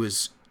 and he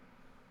was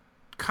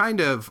kind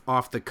of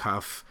off the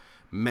cuff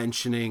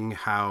mentioning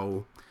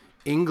how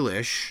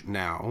English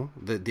now,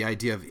 the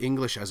idea of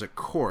English as a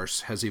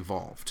course has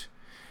evolved.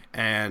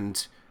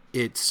 And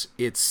it's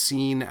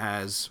seen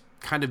as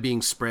kind of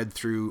being spread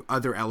through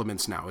other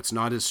elements now. It's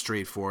not as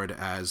straightforward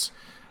as,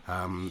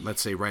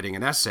 let's say, writing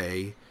an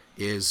essay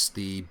is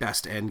the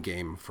best end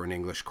game for an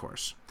English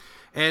course.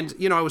 And,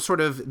 you know, I was sort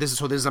of, this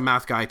is a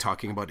math guy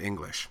talking about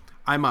English.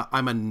 I'm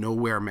a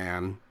nowhere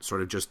man,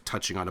 sort of just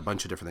touching on a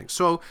bunch of different things.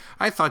 So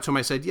I thought to him,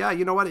 I said, yeah,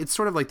 you know what? It's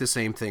sort of like the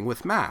same thing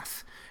with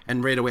math.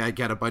 And right away I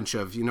get a bunch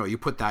of, you know, you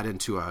put that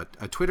into a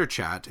Twitter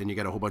chat and you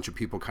get a whole bunch of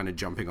people kind of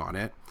jumping on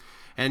it.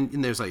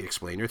 And there's like,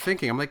 explain your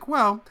thinking. I'm like,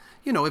 well,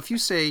 you know, if you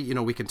say, you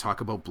know, we can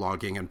talk about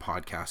blogging and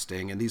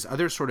podcasting and these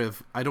other sort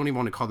of, I don't even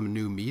want to call them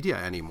new media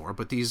anymore,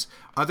 but these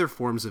other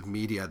forms of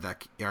media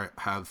that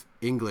have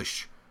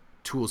English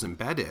tools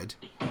embedded.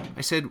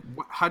 I said,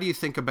 how do you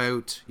think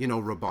about, you know,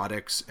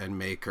 robotics and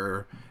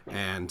maker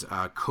and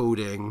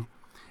coding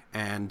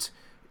and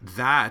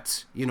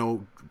that, you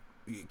know,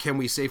 can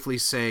we safely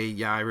say,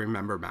 yeah, I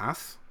remember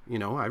math? You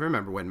know, I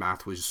remember when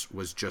math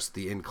was just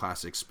the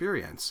in-class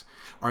experience.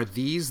 Are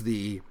these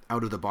the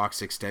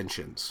out-of-the-box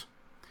extensions?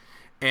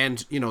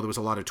 And, you know, there was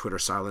a lot of Twitter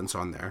silence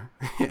on there.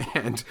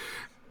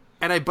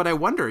 But I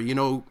wonder, you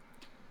know,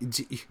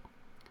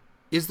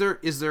 is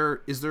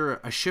there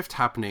a shift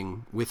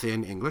happening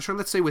within English, or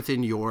let's say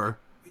within your,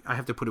 I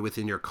have to put it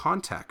within your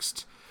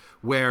context,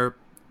 where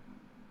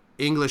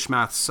English,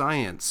 math,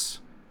 science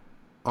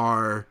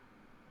are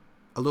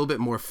a little bit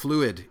more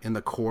fluid in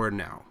the core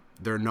now?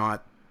 They're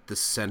not the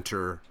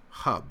center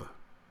hub.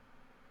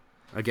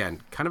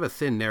 Again, kind of a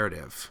thin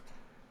narrative.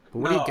 But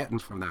what are you getting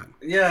from that?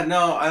 Yeah,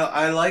 no,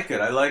 I like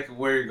it. I like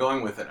where you're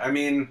going with it. I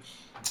mean,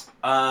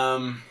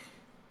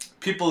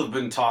 people have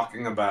been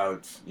talking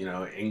about, you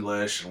know,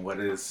 English and what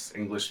is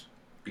English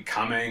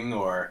becoming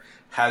or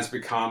has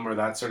become or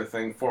that sort of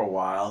thing for a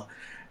while.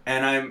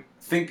 And I'm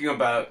thinking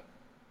about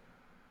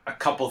a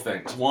couple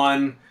things.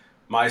 One,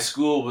 my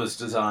school was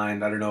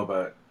designed, I don't know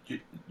about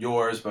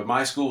yours, but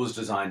my school was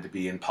designed to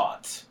be in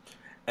pods.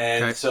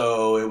 And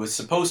so it was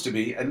supposed to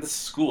be, and this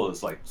school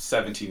is like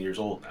 17 years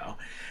old now,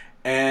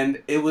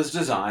 and it was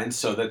designed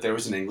so that there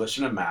was an English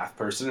and a math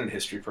person and a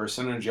history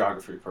person and a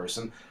geography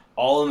person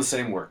all in the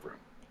same workroom.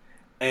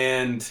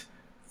 And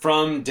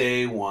from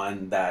day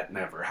one, that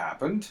never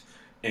happened.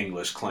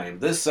 English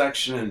claimed this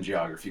section and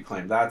geography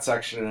claimed that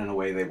section, and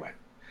away they went.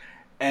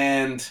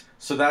 And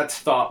so that's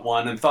thought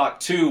one. And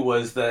thought two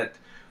was that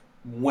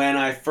when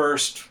I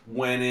first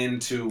went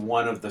into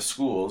one of the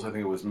schools, I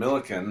think it was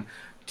Milliken,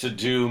 to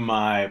do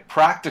my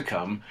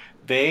practicum,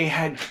 they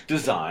had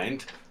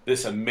designed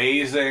this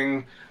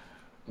amazing,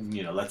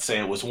 you know, let's say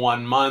it was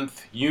 1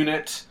 month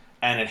unit,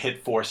 and it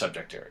hit 4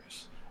 subject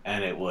areas.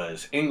 And it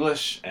was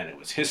English, and it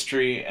was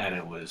history, and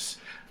it was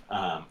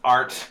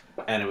art,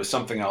 and it was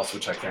something else,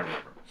 which I can't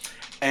remember.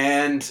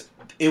 And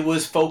it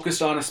was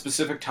focused on a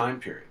specific time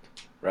period,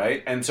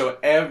 right? And so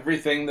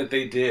everything that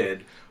they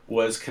did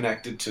was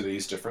connected to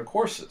these different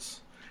courses,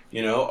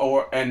 you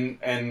know,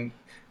 and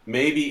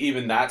maybe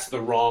even that's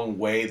the wrong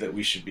way that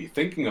we should be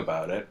thinking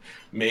about it.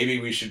 Maybe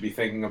we should be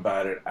thinking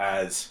about it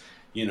as,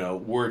 you know,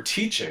 we're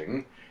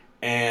teaching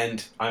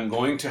and I'm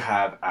going to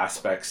have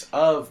aspects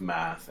of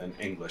math and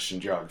English and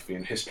geography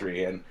and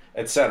history and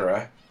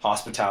etc.,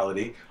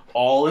 hospitality,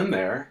 all in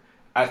there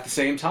at the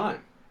same time.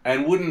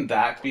 And wouldn't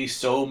that be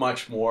so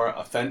much more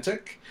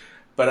authentic?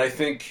 But I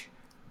think,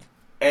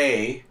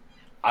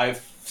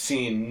 I've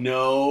seen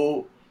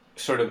no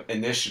sort of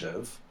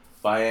initiative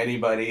by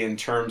anybody in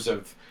terms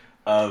of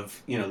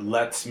you know,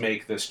 let's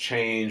make this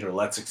change or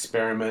let's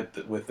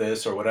experiment with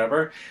this or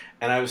whatever.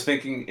 And I was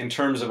thinking in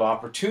terms of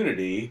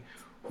opportunity,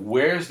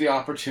 where's the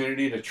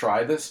opportunity to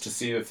try this to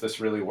see if this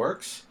really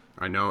works?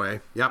 I know,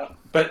 Yep.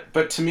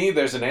 But to me,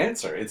 there's an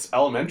answer. It's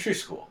elementary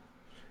school.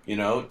 You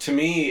know, to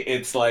me,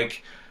 it's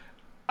like,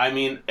 I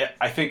mean,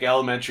 I think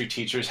elementary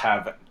teachers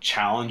have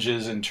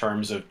challenges in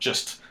terms of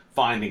just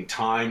finding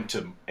time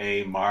to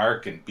A,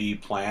 mark, and B,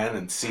 plan,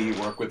 and C,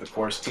 work with the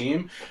course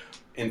team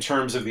in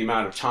terms of the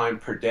amount of time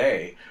per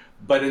day.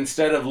 But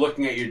instead of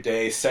looking at your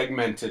day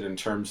segmented in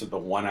terms of the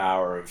 1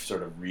 hour of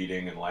sort of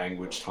reading and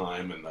language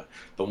time and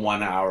the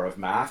 1 hour of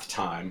math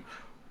time,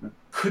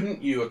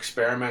 couldn't you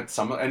experiment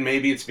and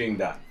maybe it's being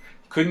done,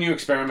 couldn't you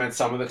experiment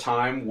some of the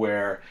time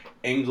where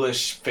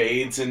English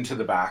fades into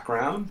the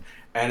background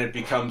and it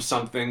becomes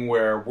something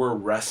where we're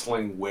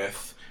wrestling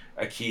with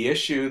a key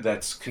issue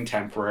that's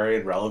contemporary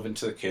and relevant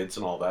to the kids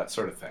and all that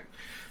sort of thing?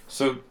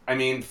 So, I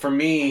mean, for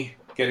me,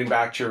 getting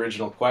back to your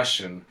original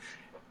question,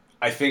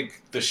 I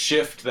think the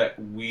shift that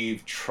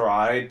we've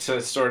tried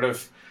to sort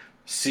of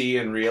see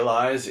and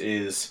realize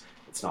is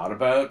it's not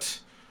about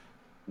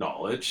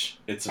knowledge,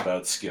 it's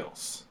about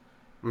skills.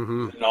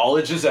 The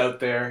knowledge is out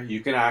there.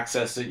 You can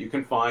access it. You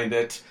can find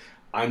it.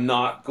 I'm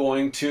not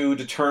going to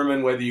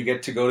determine whether you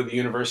get to go to the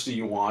university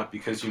you want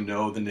because you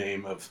know the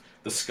name of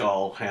the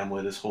skull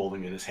Hamlet is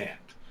holding in his hand.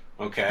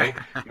 Okay?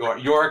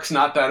 Yorick's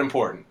not that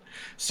important.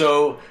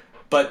 So,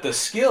 but the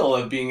skill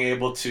of being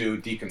able to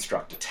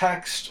deconstruct a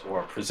text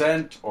or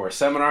present or a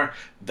seminar,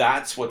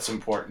 that's what's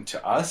important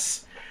to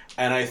us.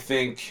 And I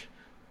think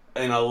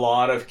in a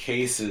lot of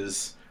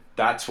cases,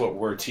 that's what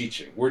we're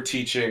teaching. We're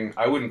teaching,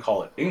 I wouldn't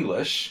call it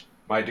English.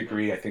 My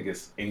degree, I think,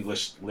 is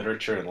English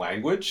literature and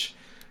language.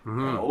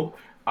 No,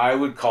 I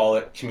would call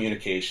it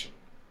communication,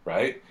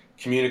 right?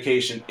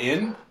 Communication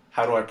in,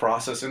 how do I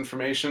process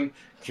information?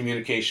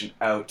 Communication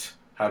out,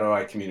 how do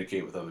I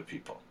communicate with other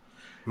people?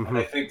 And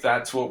I think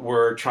that's what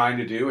we're trying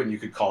to do, and you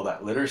could call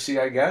that literacy,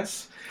 I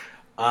guess.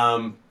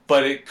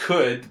 But it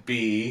could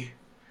be,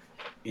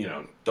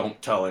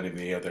 don't tell any of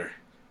the other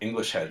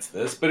English heads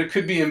this, but it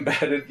could be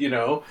embedded,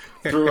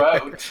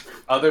 throughout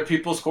other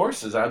people's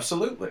courses,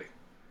 absolutely.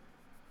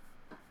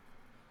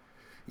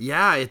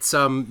 Yeah, it's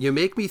you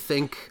make me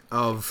think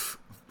of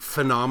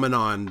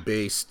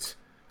phenomenon-based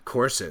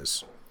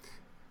courses,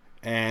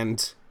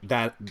 and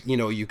that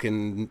you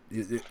can,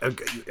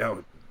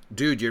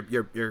 dude,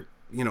 you're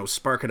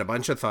sparking a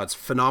bunch of thoughts.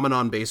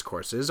 Phenomenon-based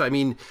courses. I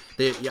mean,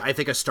 I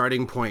think a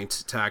starting point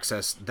to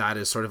access that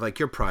is sort of like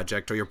your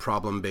project or your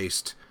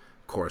problem-based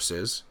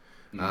courses,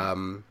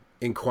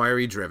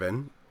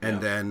 inquiry-driven,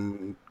 and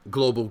then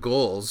global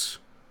goals.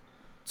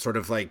 Sort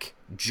of like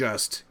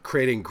just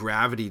creating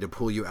gravity to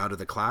pull you out of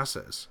the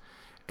classes.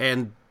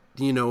 And,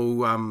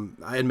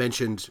 I had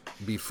mentioned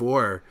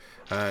before,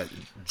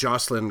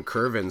 Jocelyn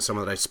Curvin,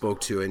 someone that I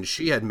spoke to, and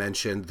she had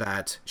mentioned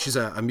that she's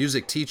a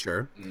music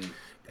teacher,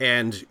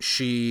 and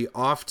she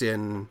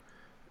often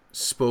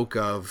spoke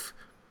of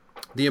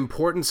the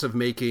importance of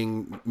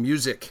making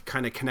music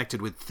kind of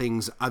connected with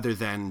things other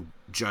than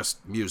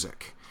just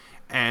music.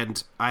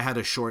 And I had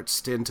a short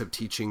stint of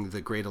teaching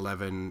the grade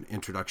 11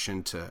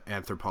 introduction to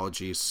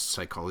anthropology,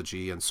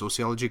 psychology, and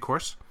sociology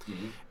course.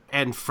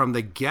 And from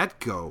the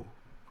get-go,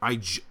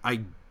 I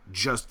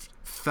just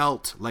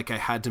felt like I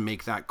had to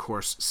make that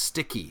course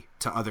sticky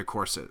to other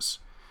courses.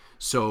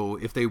 So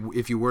if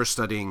you were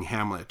studying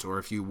Hamlet, or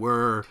if you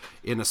were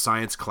in a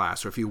science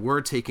class, or if you were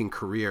taking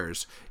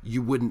careers,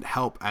 you wouldn't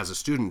help as a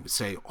student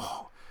say,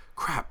 oh,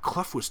 crap,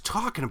 Clough was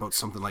talking about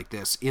something like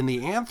this in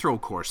the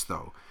anthro course,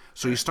 though.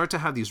 So you start to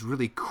have these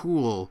really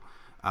cool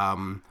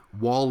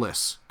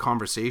wall-less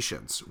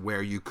conversations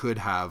where you could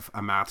have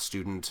a math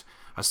student,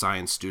 a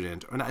science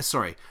student,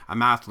 a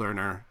math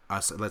learner,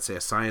 let's say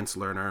a science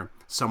learner,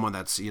 someone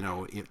that's,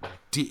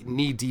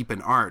 knee-deep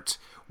in art,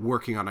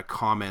 working on a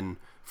common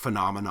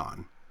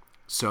phenomenon.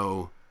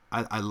 So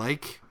I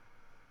like,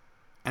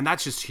 and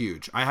that's just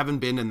huge. I haven't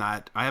been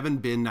at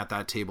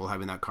that table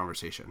having that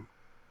conversation.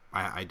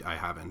 I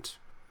haven't.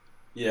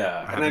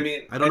 Yeah, and I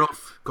mean, I don't know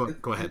if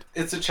go ahead.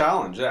 It's a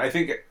challenge. I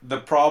think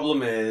the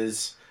problem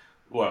is,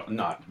 well,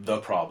 not the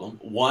problem.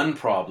 One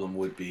problem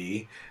would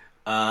be,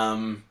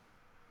 I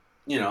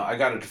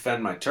got to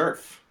defend my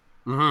turf.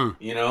 We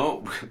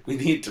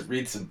need to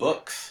read some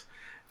books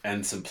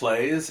and some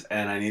plays,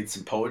 and I need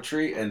some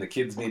poetry, and the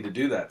kids need to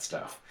do that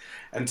stuff.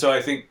 And so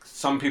I think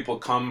some people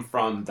come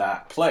from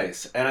that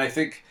place, and I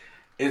think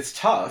it's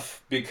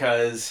tough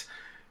because,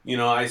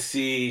 I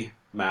see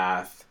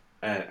math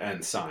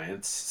and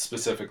science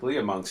specifically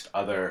amongst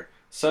other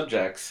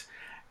subjects,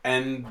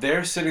 and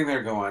they're sitting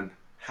there going,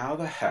 how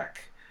the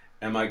heck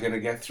am I going to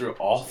get through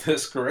all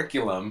this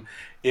curriculum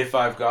if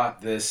I've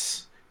got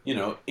this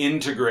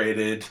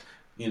integrated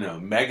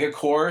mega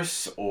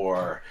course,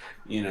 or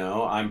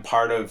I'm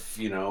part of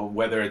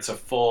whether it's a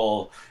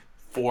full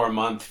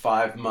 4-month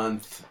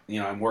 5-month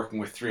I'm working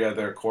with 3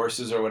 other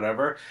courses or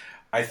whatever.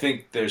 I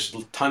think there's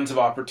tons of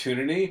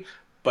opportunity,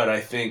 but I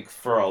think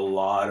for a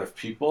lot of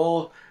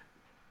people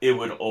it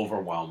would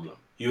overwhelm them.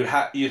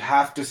 You'd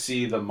have to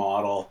see the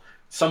model.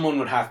 Someone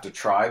would have to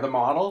try the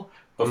model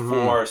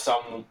before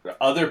some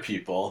other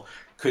people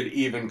could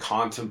even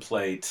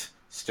contemplate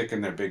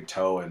sticking their big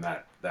toe in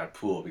that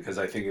pool, because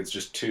I think it's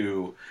just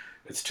too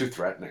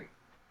threatening.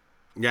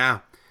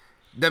 Yeah.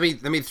 Let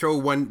me throw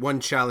one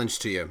challenge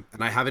to you,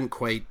 and I haven't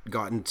quite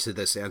gotten to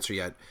this answer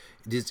yet.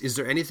 Is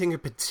there anything in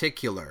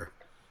particular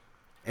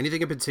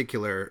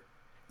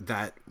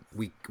that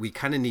we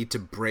kind of need to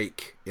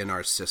break in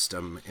our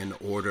system in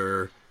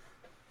order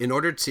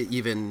to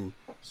even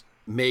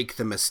make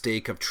the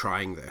mistake of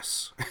trying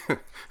this?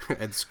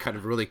 It's kind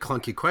of a really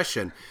clunky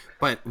question,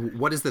 but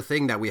what is the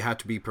thing that we have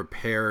to be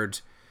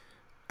prepared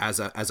as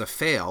a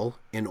fail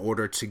in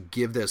order to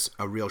give this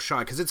a real shot?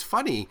 Because it's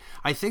funny,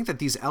 I think that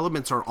these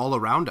elements are all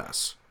around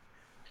us.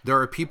 There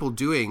are people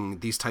doing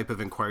these type of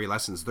inquiry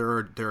lessons.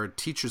 There are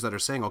teachers that are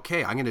saying,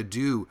 okay, I'm going to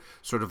do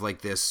sort of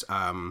like this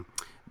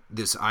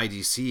this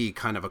IDC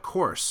kind of a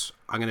course.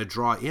 I'm going to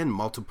draw in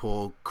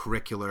multiple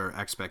curricular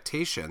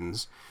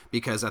expectations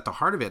because at the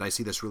heart of it, I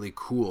see this really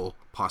cool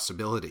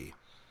possibility.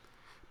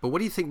 But what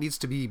do you think needs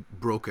to be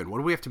broken? What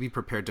do we have to be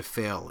prepared to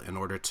fail in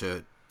order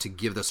to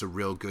give this a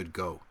real good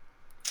go?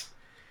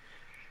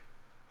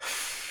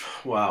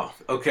 Wow.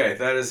 Okay,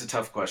 that is a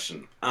tough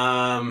question.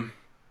 I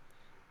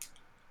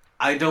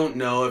don't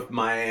know if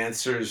my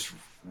answer is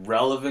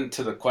relevant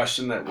to the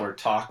question that we're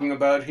talking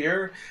about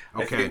here.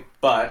 Okay.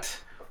 But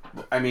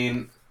I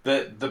mean,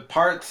 the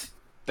parts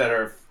that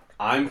are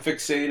I'm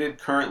fixated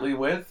currently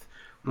with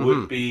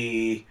would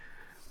be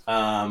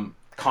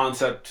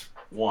concept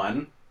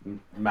one,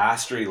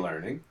 mastery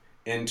learning,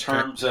 in Okay.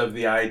 terms of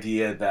the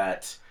idea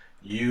that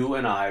you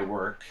and I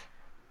work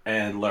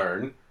and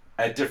learn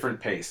at different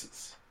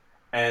paces.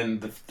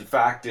 And the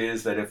fact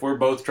is that if we're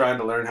both trying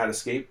to learn how to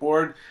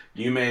skateboard,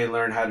 you may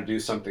learn how to do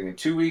something in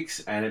 2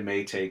 weeks and it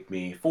may take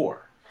me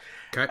four.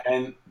 Okay.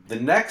 And the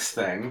next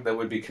thing that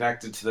would be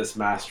connected to this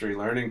mastery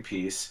learning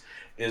piece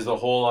is the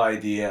whole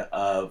idea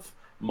of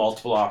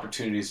multiple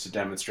opportunities to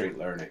demonstrate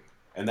learning.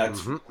 And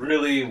that's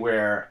really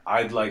where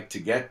I'd like to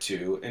get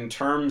to in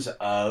terms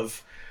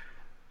of,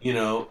 you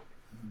know,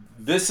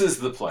 this is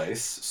the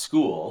place,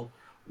 school,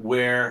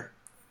 where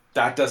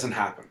that doesn't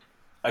happen,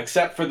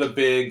 except for the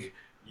big,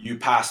 you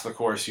passed the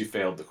course, you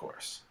failed the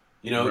course.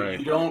 You know, Right.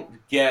 you don't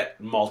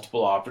get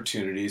multiple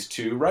opportunities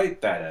to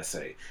write that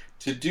essay,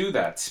 to do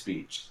that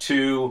speech,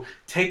 to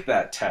take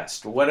that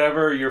test,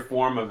 whatever your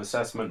form of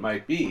assessment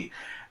might be.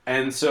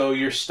 And so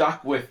you're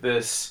stuck with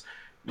this,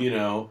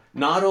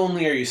 not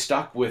only are you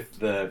stuck with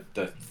the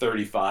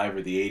 35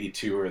 or the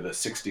 82 or the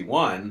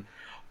 61,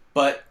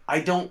 but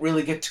I don't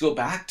really get to go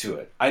back to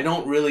it. I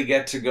don't really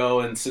get to go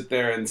and sit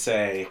there and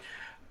say,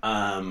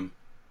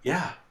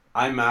 yeah,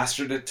 I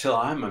mastered it till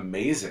I'm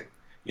amazing.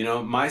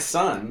 My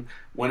son,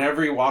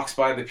 whenever he walks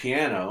by the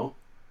piano,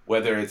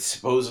 whether it's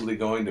supposedly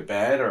going to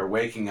bed or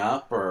waking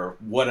up or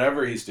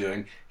whatever he's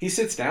doing, he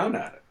sits down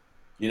at it,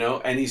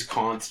 and he's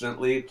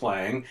constantly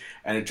playing,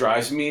 and it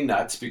drives me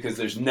nuts because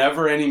there's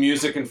never any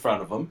music in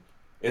front of him.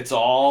 It's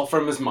all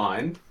from his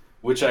mind,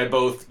 which I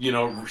both,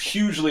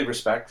 hugely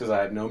respect because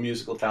I have no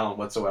musical talent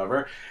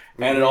whatsoever,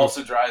 and it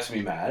also drives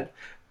me mad.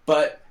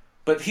 But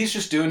he's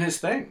just doing his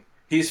thing.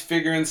 He's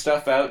figuring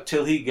stuff out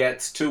till he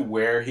gets to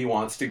where he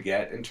wants to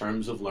get in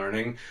terms of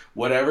learning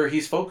whatever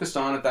he's focused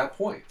on at that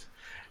point.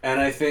 And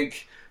I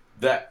think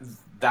that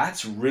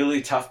that's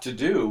really tough to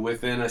do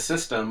within a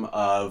system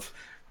of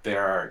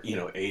there are,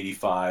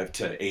 85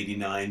 to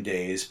 89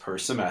 days per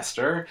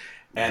semester,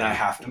 and I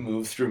have to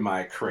move through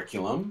my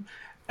curriculum.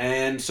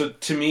 And so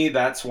to me,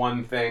 that's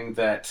one thing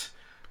that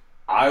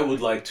I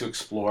would like to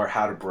explore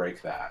how to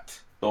break that.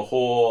 The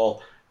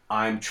whole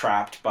I'm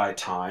trapped by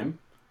time.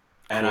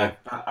 And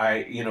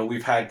Cool.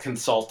 we've had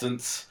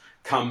consultants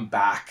come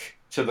back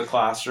to the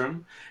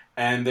classroom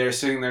and they're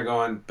sitting there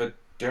going, but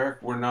Derek,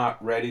 we're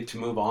not ready to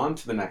move on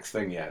to the next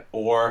thing yet.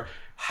 Or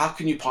how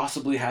can you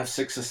possibly have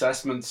 6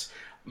 assessments?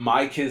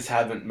 My kids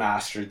haven't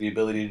mastered the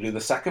ability to do the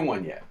second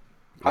one yet.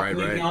 How Right. can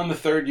you be Right. on the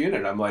 3rd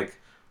unit? I'm like,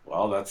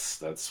 well, that's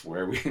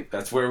where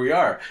we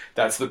are.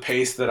 That's the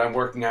pace that I'm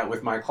working at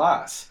with my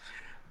class.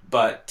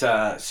 But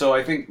so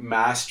I think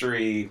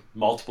mastery,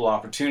 multiple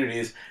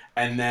opportunities,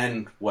 and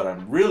then what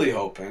I'm really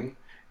hoping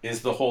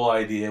is the whole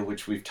idea,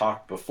 which we've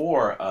talked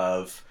before,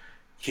 of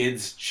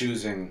kids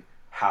choosing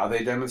how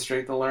they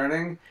demonstrate the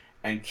learning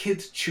and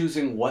kids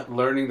choosing what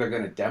learning they're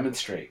going to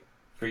demonstrate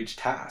for each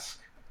task.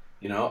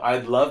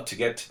 I'd love to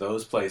get to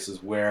those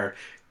places where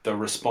the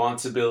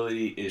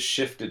responsibility is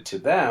shifted to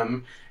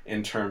them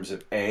in terms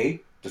of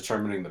A,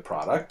 determining the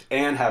product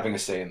and having a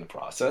say in the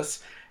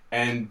process,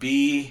 and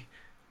B,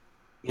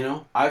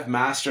 I've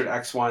mastered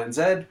X, Y, and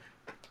Z.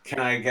 Can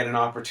I get an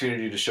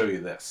opportunity to show you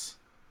this?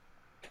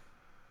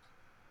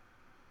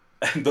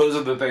 And those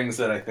are the things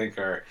that I think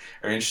are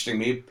interesting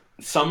to me.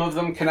 Some of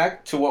them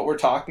connect to what we're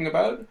talking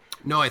about.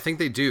 No, I think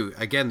they do.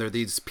 Again, they're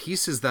these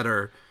pieces that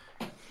are,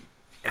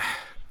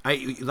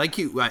 I like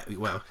you.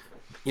 Well,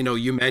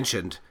 you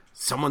mentioned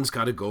someone's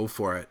got to go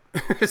for it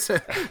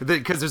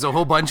because there's a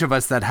whole bunch of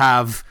us that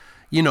have,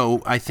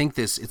 I think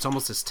it's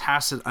almost this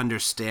tacit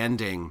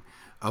understanding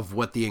of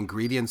what the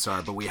ingredients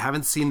are, but we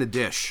haven't seen the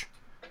dish.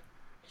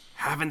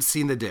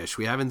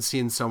 We haven't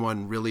seen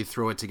someone really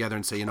throw it together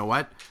and say, you know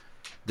what,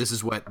 this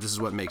is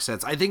what makes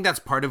sense. I think that's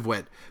part of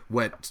what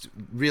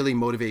really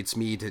motivates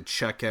me to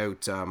check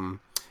out,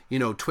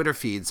 Twitter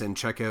feeds and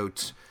check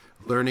out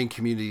learning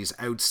communities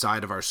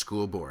outside of our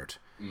school board.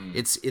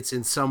 It's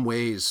in some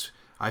ways,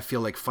 I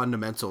feel like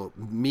fundamental.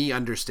 Me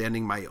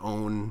understanding my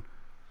own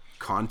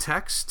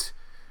context,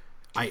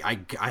 I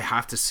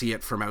have to see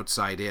it from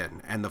outside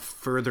in, and the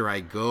further I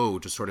go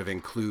to sort of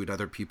include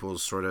other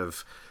people's sort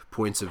of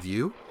points of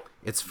view,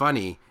 it's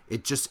funny.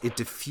 It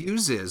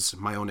diffuses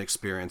my own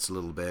experience a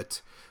little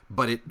bit,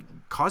 but it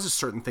causes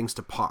certain things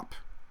to pop.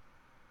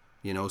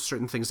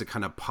 Certain things that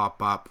kind of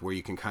pop up where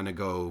you can kind of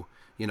go,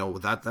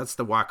 that's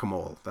the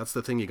whack-a-mole. That's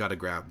the thing you got to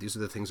grab. These are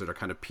the things that are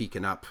kind of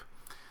peeking up,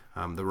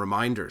 the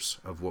reminders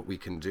of what we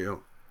can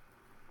do.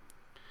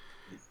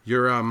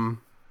 You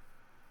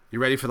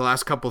ready for the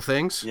last couple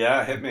things?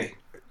 Yeah, hit me.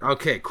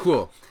 Okay,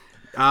 cool.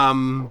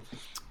 You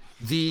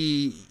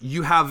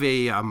have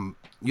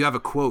a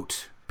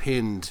quote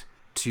pinned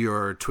to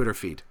your Twitter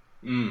feed.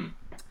 Mm.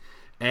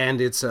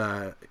 And it's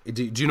do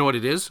you know what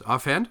it is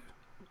offhand?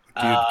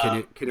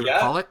 Can you Yeah,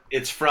 recall it?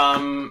 it's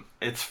from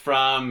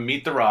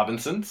Meet the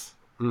Robinsons.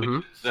 Which Mm-hmm.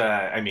 is,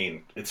 I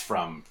mean, it's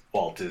from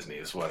Walt Disney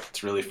is what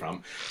it's really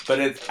from. But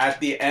it's at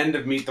the end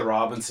of Meet the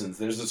Robinsons.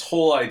 There's this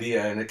whole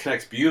idea, and it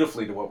connects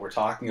beautifully to what we're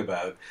talking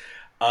about.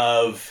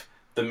 Of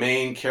the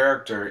main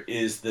character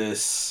is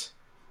this,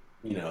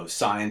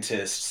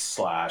 scientist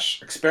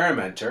slash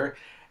experimenter,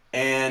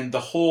 and the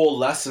whole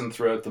lesson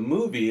throughout the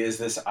movie is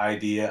this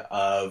idea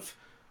of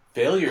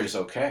failure is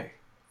okay.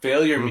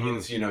 Failure Mm-hmm.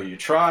 means you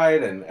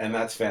tried, and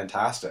that's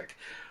fantastic.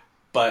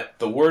 But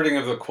the wording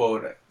of the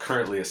quote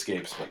currently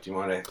escapes me. Do you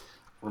want to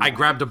I remind me?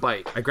 grabbed a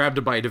bite. I grabbed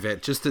a bite of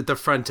it, just at the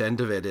front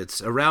end of it.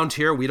 It's around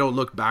here. We don't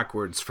look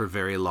backwards for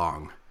very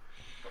long,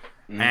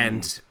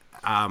 and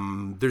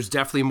there's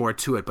definitely more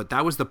to it. But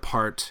that was the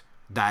part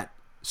that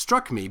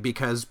struck me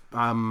because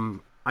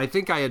I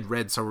think I had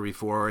read somewhere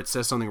before. Or it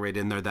says something right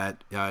in there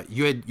that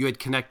you had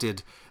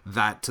connected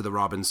that to the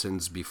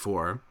Robinsons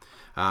before.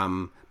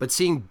 But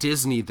seeing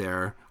Disney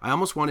there, I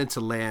almost wanted to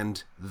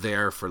land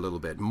there for a little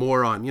bit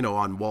more on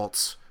on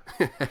Walt's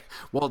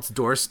Walt's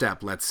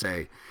doorstep, let's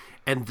say,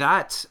 and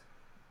that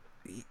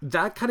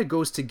kind of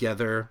goes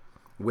together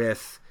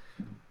with,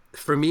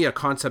 for me, a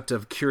concept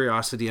of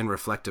curiosity and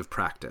reflective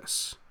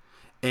practice.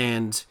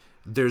 And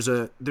there's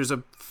a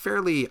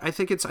fairly, I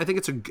think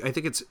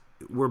it's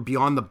we're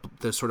beyond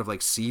the sort of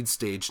like seed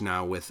stage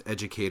now with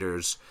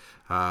educators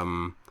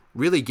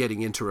really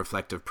getting into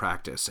reflective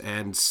practice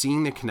and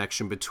seeing the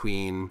connection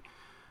between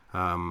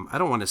I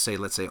don't want to say,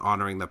 let's say,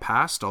 honoring the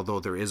past, although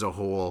there's a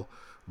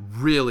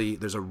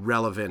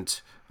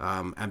relevant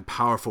and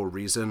powerful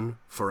reason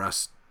for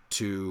us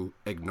to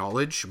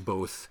acknowledge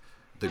both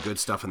the good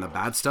stuff and the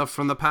bad stuff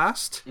from the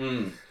past.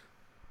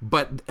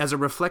 But as a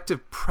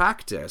reflective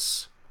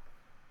practice,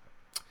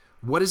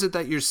 what is it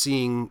that you're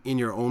seeing in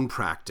your own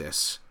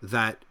practice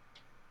that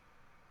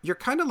you're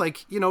kind of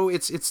like,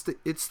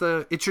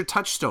 it's your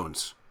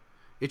touchstones.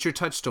 It's your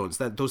touchstones,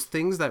 that those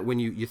things that when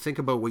you think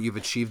about what you've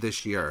achieved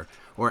this year,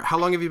 or how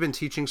long have you been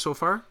teaching so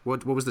far?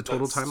 What was the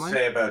total Let's timeline?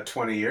 say about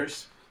 20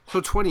 years.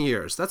 So 20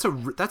 years. That's a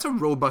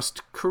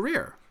robust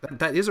career.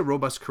 That is a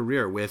robust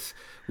career with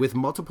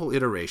multiple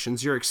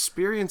iterations. Your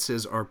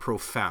experiences are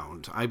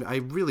profound. I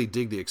really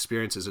dig the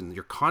experiences and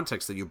your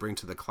context that you bring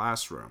to the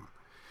classroom.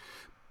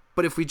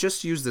 But if we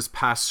just use this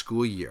past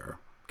school year,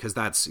 because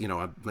that's,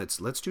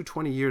 let's do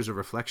 20 years of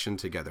reflection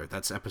together.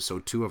 That's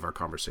episode 2 of our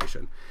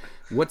conversation.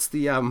 What's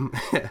the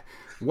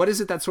what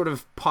is it that sort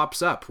of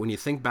pops up when you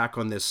think back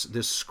on this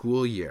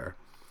school year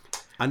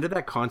under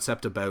that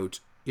concept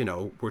about,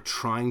 we're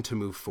trying to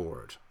move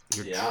forward.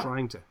 You're Yeah.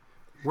 trying to.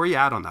 Where are you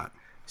at on that?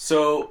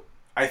 So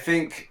I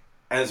think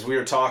as we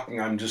were talking,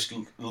 I'm just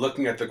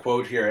looking at the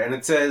quote here, and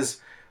it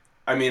says,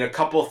 I mean, a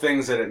couple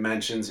things that it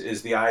mentions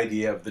is the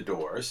idea of the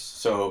doors.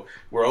 So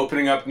we're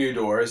opening up new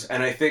doors,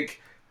 and I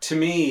think to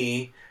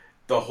me,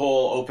 the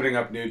whole opening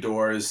up new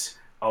doors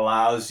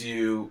allows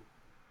you,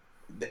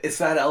 it's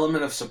that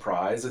element of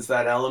surprise. It's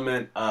that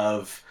element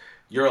of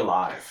you're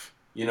alive.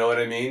 You know what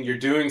I mean? You're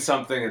doing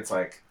something. It's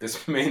like,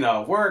 this may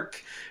not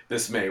work.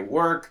 This may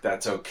work.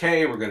 That's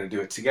okay. We're going to do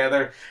it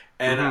together.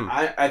 And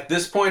Mm-hmm. at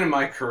this point in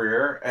my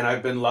career, and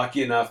I've been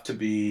lucky enough to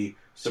be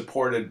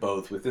supported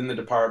both within the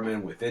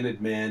department, within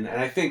admin, and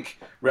I think,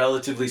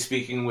 relatively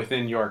speaking,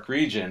 within York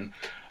Region,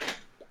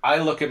 I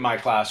look at my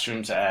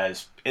classrooms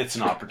as it's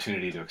an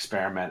opportunity to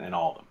experiment in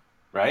all of them,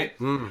 right?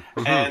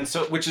 Mm-hmm. And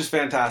so, which is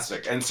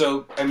fantastic. And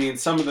so, I mean,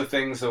 some of the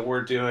things that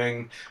we're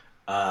doing,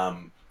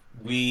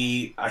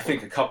 I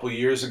think a couple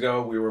years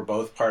ago, we were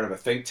both part of a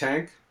think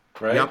tank,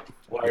 right? Yep.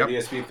 Yep.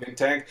 YRDSB think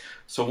tank.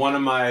 So one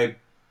of my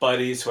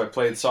buddies who I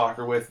played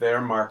soccer with there,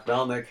 Mark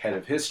Melnick, head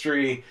of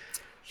history,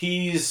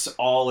 he's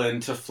all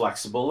into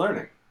flexible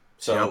learning.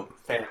 So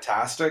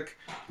fantastic.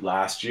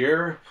 Last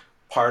year,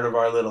 part of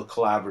our little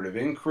collaborative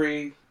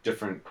inquiry,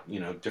 different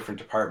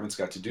departments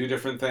got to do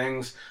different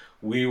things.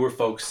 We were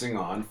focusing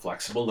on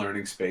flexible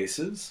learning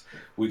spaces.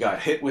 We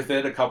got hit with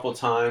it a couple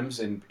times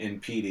in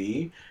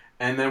PD,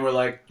 and then we're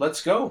like,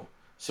 let's go.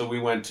 So we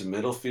went to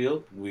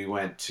Middlefield, we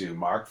went to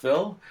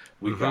Markville,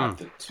 we got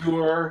the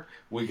tour,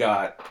 we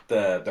got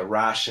the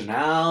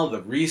rationale,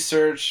 the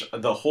research,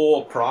 the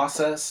whole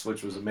process,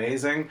 which was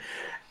amazing.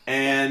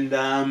 And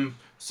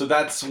so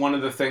that's one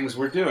of the things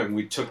we're doing.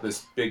 We took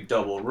this big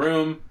double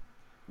room.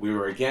 We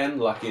were, again,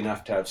 lucky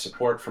enough to have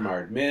support from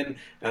our admin,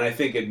 and I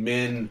think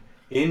admin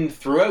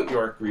throughout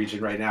York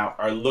Region right now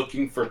are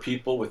looking for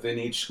people within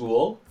each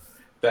school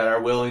that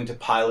are willing to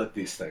pilot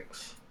these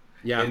things.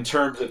 Yeah. In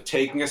terms of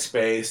taking a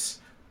space,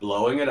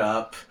 blowing it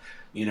up,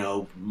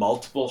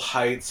 multiple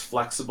heights,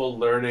 flexible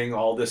learning,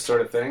 all this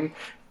sort of thing.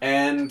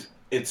 And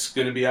it's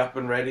going to be up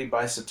and ready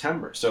by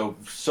September. So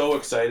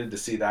excited to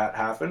see that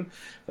happen.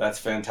 That's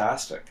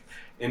fantastic.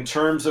 In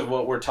terms of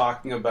what we're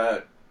talking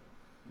about,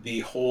 the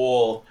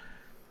whole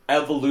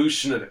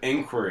evolution of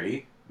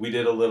inquiry, we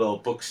did a little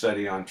book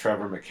study on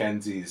Trevor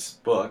Mackenzie's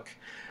book.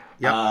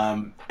 Yep.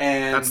 And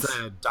That's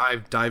the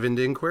dive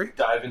into inquiry.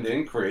 dive into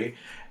inquiry.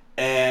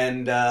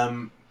 And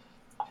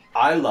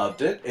I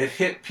loved it. It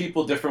hit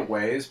people different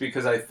ways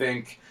because I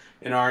think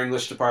in our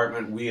English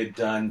department we had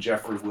done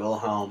Jeffrey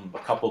Wilhelm, a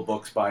couple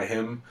books by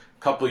him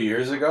a couple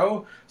years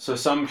ago. So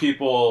some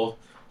people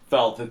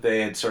felt that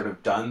they had sort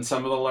of done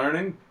some of the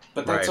learning,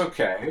 but that's Right.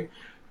 okay.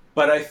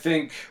 But I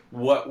think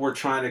what we're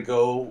trying to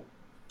go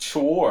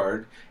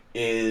toward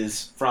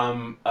is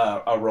from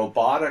a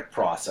robotic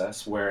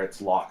process where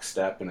it's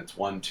lockstep and it's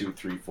 1, 2,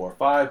 3, 4,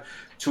 5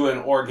 to an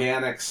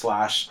organic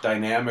slash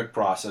dynamic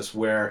process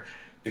where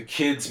the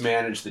kids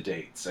manage the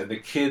dates and the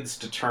kids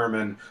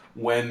determine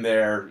when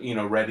they're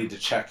ready to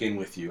check in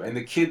with you and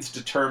the kids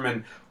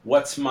determine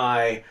what's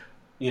my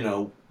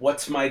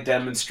what's my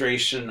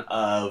demonstration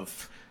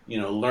of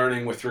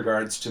learning with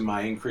regards to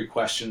my inquiry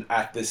question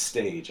at this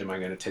stage. Am I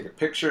going to take a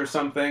picture of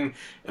something?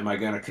 Am I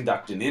going to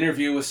conduct an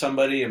interview with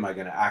somebody? Am I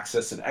going to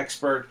access an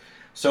expert?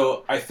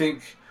 So I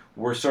think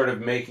we're sort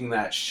of making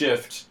that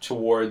shift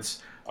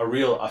towards a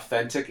real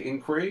authentic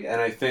inquiry.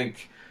 And I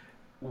think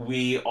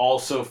we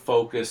also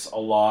focus a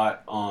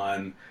lot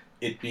on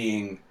it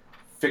being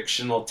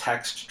fictional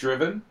text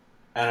driven.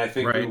 And I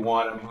think we Right.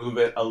 want to move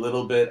it a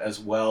little bit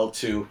as well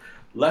to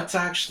let's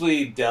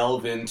actually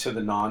delve into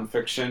the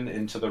nonfiction,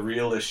 into the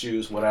real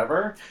issues,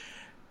 whatever.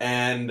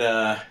 And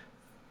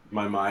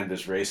my mind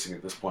is racing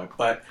at this point.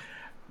 But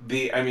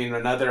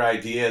another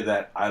idea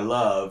that I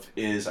love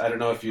is I don't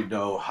know if you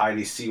know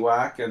Heidi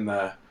Seawack and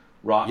the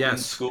Rotman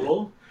Yes.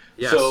 School.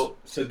 Yes.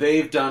 So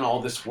they've done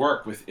all this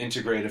work with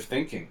integrative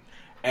thinking,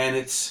 and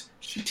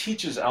she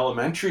teaches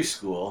elementary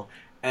school,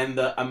 and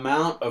the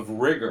amount of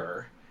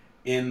rigor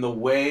in the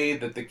way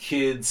that the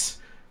kids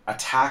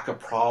attack a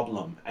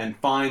problem and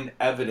find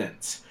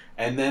evidence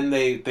and then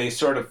they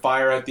sort of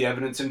fire out the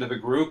evidence into the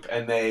group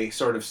and they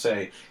sort of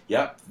say,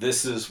 yep,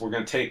 we're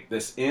going to take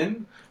this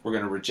in, we're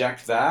going to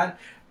reject that,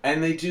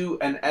 and they do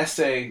an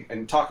essay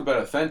and talk about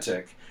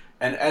authentic,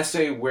 an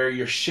essay where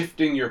you're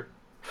shifting your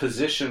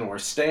position or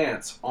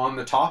stance on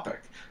the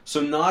topic. So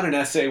not an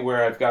essay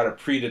where I've got a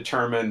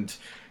predetermined,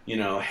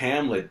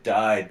 Hamlet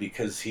died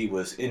because he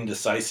was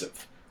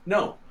indecisive.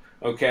 No.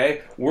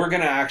 Okay? We're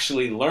going to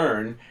actually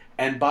learn,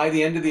 and by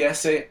the end of the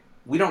essay,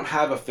 we don't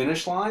have a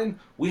finish line.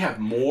 We have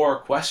more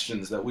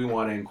questions that we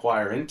want to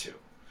inquire into.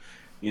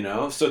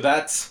 So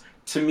that's,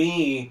 to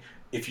me,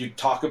 if you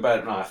talk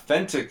about an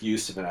authentic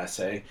use of an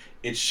essay,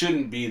 it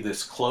shouldn't be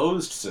this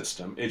closed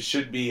system. It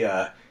should be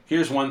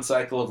here's one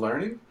cycle of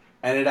learning,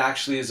 and it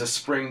actually is a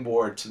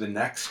springboard to the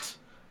next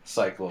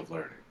cycle of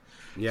learning.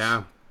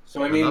 Yeah.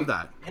 So I I love mean,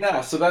 that.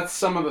 yeah. So that's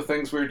some of the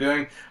things we were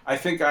doing. I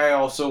think I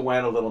also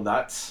went a little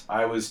nuts.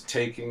 I was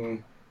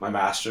taking my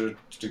master's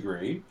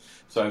degree,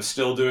 so I was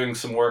still doing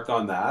some work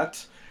on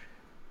that,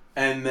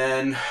 and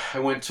then I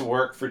went to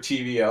work for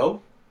TVO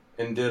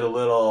and did a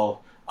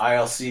little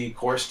ILC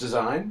course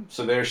design.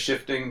 So they're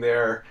shifting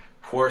their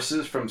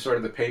courses from sort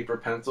of the paper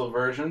pencil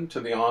version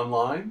to the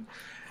online,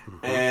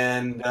 Mhm.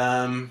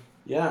 and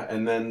yeah,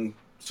 and then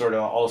sort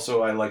of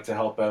also I like to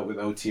help out with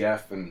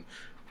OTF and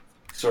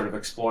sort of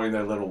exploring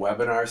their little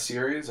webinar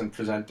series and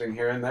presenting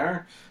here and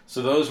there.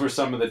 So those were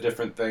some of the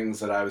different things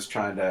that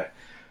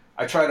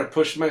I try to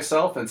push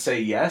myself and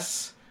say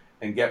yes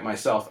and get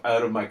myself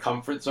out of my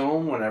comfort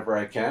zone whenever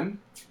I can.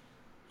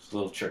 It's a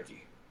little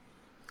tricky.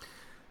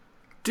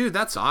 Dude,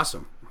 that's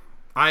awesome.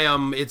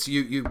 It's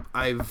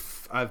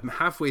I'm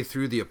halfway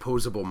through the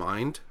Opposable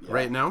Mind Yeah.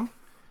 right now.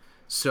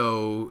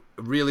 So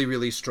really,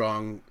 really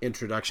strong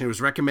introduction. It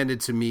was recommended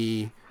to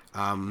me.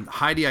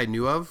 Heidi I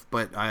knew of,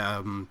 but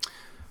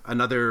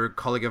another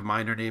colleague of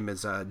mine, her name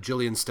is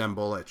Jillian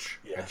Stembolich.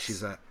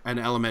 She's Yes. an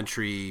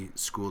elementary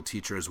school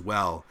teacher as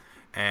well.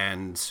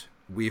 And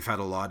we've had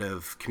a lot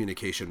of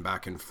communication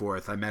back and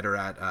forth. I met her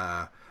at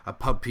a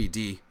pub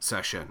PD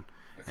session,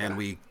 and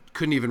we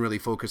couldn't even really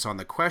focus on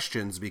the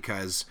questions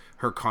because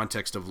her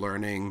context of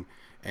learning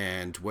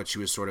and what she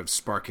was sort of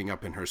sparking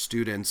up in her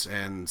students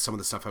and some of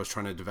the stuff I was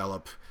trying to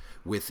develop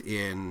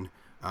within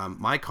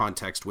my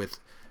context with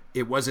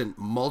it wasn't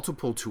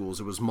multiple tools,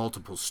 it was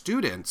multiple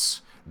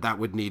students that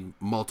would need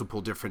multiple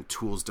different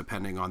tools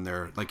depending on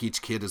their, like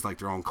each kid is like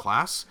their own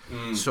class.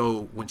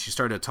 So when she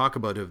started to talk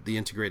about the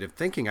integrative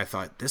thinking, I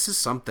thought this is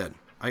something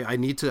I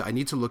need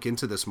to look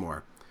into this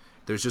more.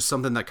 There's just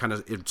something that kind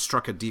of it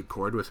struck a deep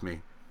chord with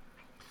me.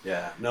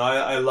 Yeah. No,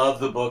 I love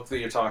the book that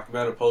you're talking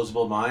about,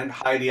 Opposable Mind.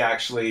 Heidi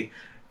actually,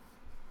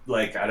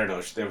 like, I don't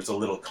know, there was a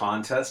little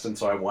contest, and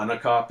so I won a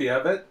copy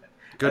of it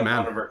Good at one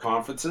man. of her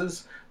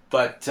conferences.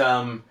 But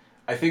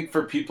I think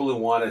for people who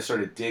want to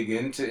sort of dig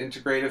into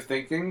integrative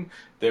thinking,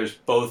 there's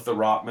both the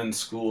Rotman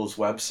School's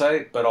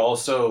website, but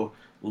also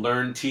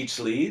Learn, Teach,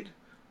 Lead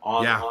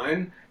Yeah,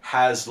 online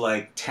has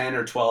like 10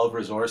 or 12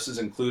 resources,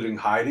 including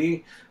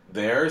Heidi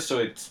there. So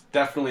it's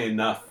definitely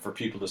enough for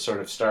people to sort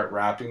of start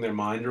wrapping their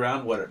mind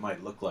around what it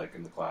might look like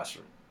in the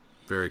classroom.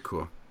 very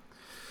cool.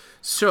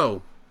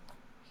 So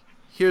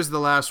here's the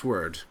last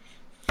word.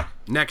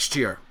 Next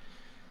year.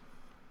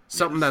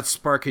 Something Yes. that's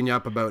sparking you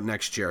up about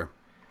next year.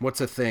 What's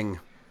a thing?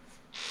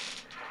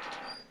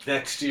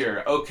 Next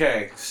year.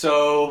 Okay,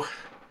 so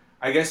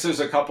I guess there's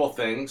a couple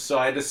things. So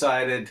I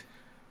decided,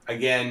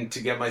 again,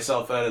 to get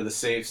myself out of the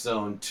safe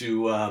zone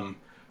to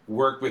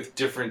work with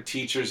different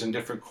teachers and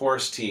different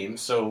course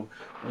teams. So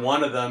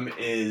one of them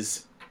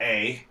is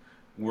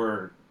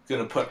we're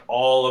going to put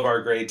all of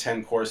our grade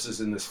 10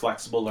 courses in this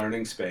flexible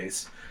learning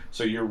space.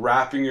 So you're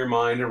wrapping your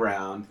mind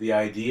around the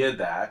idea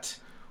that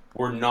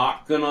we're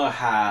not going to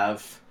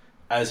have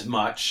as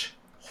much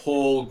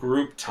whole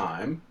group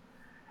time.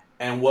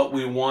 And what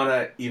we want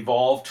to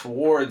evolve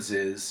towards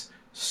is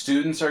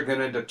students are going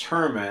to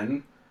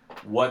determine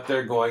what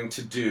they're going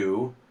to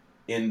do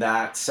in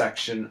that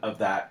section of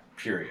that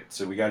period.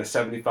 So we got a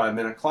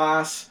 75-minute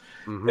class.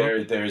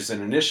 Mm-hmm. There's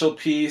an initial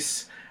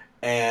piece,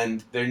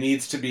 and there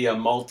needs to be a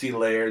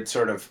multi-layered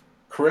sort of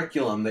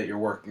curriculum that you're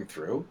working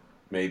through.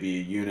 Maybe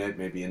a unit,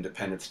 maybe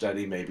independent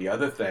study, maybe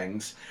other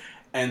things.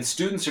 And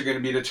students are going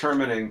to be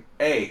determining,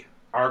 A,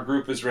 our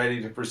group is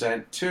ready to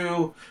present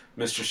to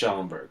Mr.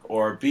 Schellenberg,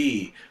 or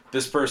B,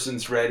 this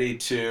person's ready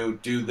to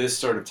do this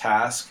sort of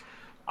task.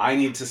 I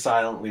need to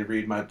silently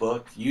read my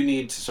book. You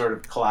need to sort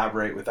of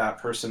collaborate with that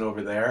person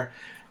over there.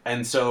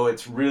 And so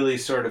it's really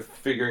sort of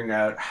figuring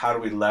out how do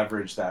we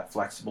leverage that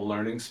flexible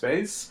learning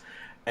space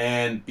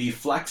and be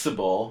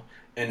flexible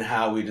in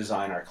how we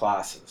design our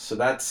classes. So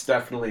that's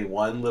definitely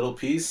one little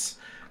piece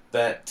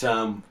that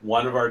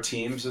one of our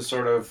teams is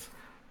sort of,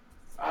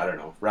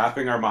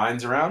 wrapping our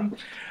minds around.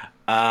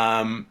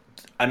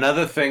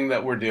 Another thing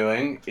that we're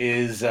doing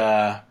is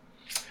a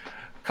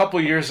couple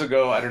years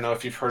ago, I don't know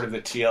if you've heard of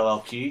the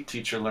TLLP,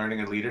 Teacher Learning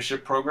and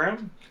Leadership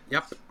Program.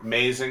 Yep.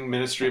 Amazing.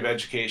 Ministry of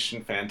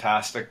Education,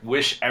 fantastic.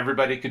 Wish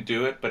everybody could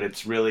do it, but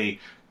it's really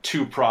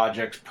 2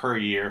 projects per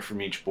year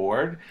from each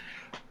board.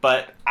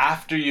 But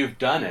after you've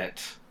done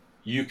it,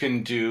 you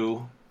can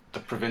do the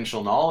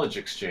Provincial Knowledge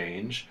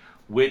Exchange,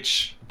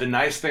 which the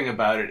nice thing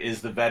about it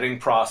is the vetting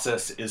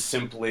process is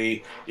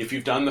simply, if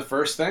you've done the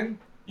first thing,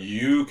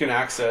 you can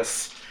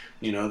access,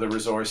 the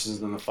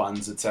resources and the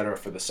funds, et cetera,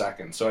 for the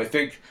second. So I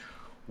think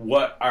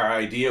what our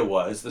idea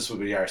was, this would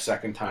be our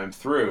second time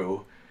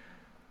through.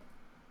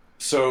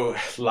 So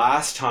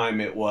last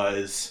time it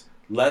was,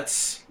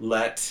 let's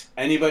let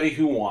anybody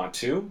who want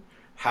to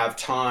have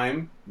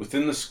time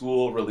within the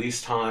school,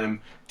 release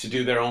time to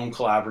do their own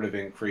collaborative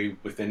inquiry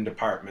within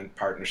department,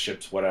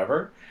 partnerships,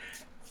 whatever.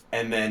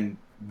 And then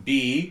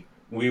B,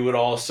 we would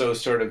also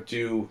sort of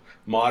do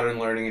modern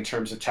learning in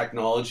terms of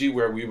technology,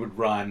 where we would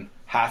run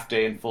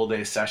half-day and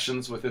full-day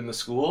sessions within the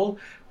school.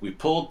 We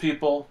pulled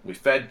people, we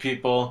fed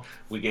people,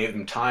 we gave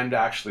them time to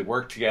actually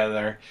work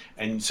together.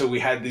 And so we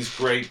had these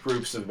great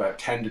groups of about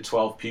 10 to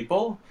 12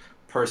 people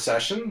per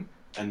session,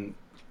 and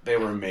they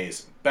were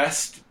amazing.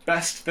 Best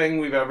thing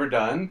we've ever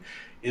done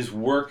is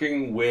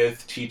working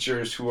with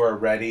teachers who are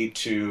ready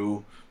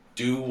to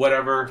do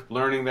whatever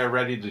learning they're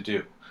ready to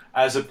do,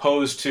 as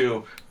opposed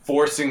to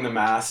forcing the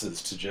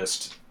masses to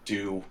just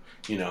do,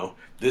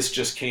 this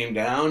just came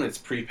down, it's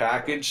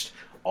prepackaged,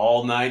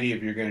 all 90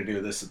 of you are going to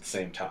do this at the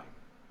same time.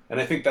 And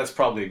I think that's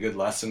probably a good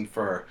lesson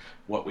for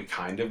what we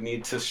kind of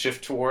need to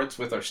shift towards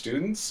with our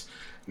students.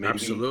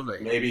 Absolutely.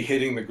 Maybe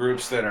hitting the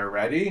groups that are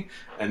ready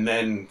and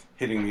then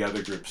hitting the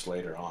other groups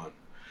later on.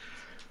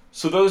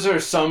 So those are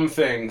some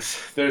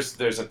things.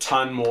 There's a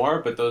ton more,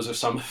 but those are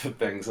some of the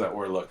things that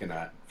we're looking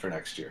at for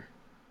next year.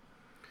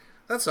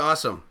 That's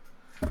awesome.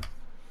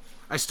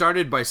 I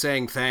started by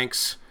saying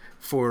thanks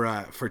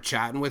for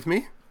chatting with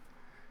me.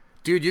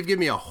 Dude, you've given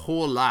me a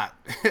whole lot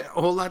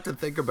to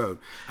think about.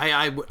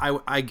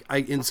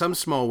 I in some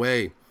small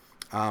way,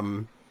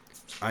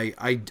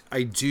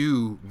 I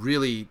do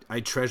really,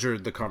 I treasure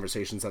the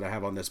conversations that I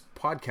have on this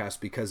podcast,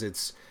 because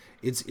it's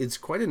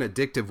quite an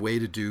addictive way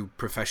to do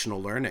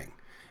professional learning.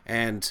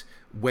 And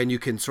when you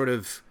can sort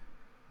of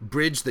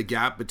bridge the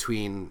gap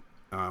between,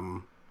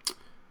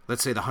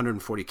 let's say, the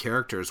 140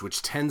 characters,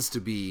 which tends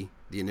to be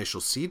the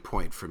initial seed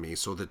point for me.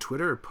 So the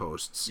Twitter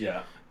posts,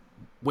 yeah.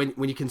 When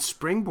you can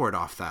springboard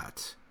off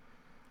that,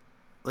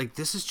 like,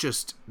 this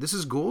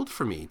is gold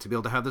for me to be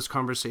able to have this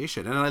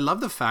conversation. And I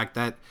love the fact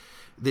that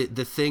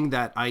the thing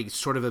that I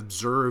sort of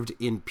observed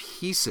in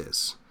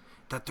pieces,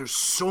 that there's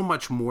so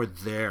much more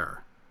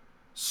there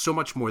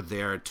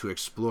to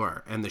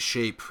explore, and the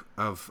shape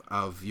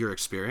of your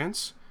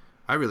experience,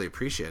 I really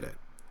appreciate it.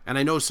 And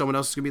I know someone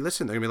else is going to be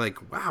listening. They're going to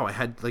be like, wow, I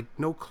had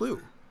no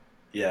clue.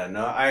 Yeah,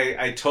 no,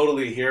 I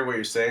totally hear what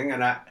you're saying.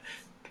 And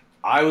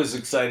I was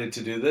excited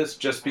to do this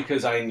just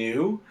because I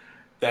knew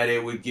that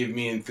it would give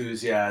me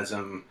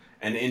enthusiasm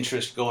and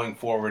interest going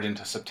forward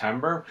into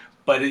September.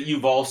 But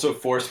you've also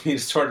forced me to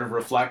sort of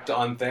reflect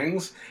on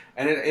things,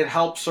 and it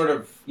helps sort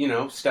of,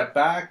 step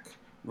back,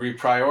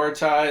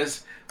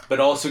 reprioritize, but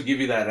also give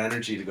you that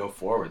energy to go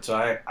forward.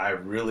 So I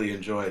really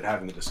enjoyed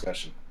having the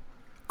discussion.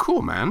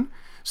 Cool, man.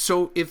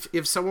 So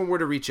if someone were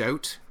to reach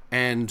out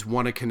and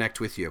want to connect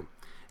with you,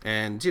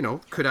 and,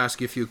 could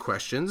ask you a few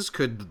questions,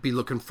 could be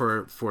looking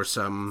for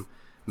some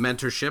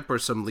mentorship or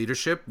some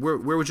leadership, where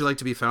would you like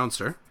to be found,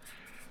 sir?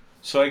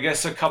 So I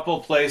guess a couple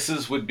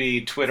places would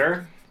be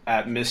Twitter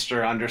at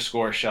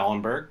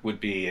Mr_Schellenberg would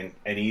be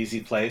an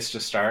easy place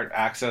to start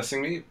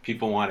accessing me.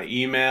 People want to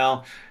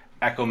email,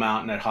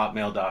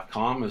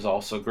 echomountain@hotmail.com is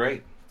also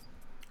great.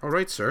 All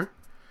right, sir.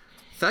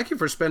 Thank you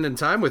for spending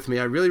time with me.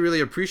 I really, really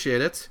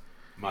appreciate it.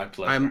 My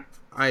pleasure.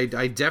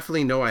 I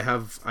definitely know I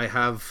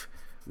have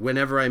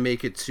whenever I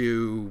make it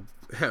to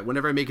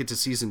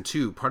season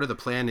 2, part of the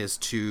plan is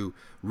to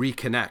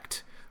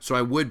reconnect. So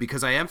I would,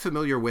 because I am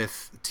familiar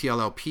with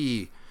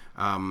TLLP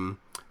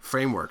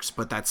frameworks,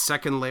 but that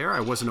second layer I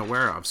wasn't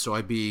aware of. So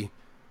I'm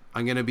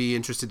going to be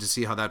interested to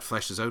see how that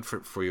fleshes out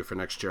for you for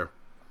next year.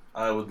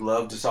 I would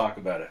love to talk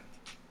about it.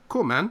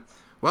 Cool, man.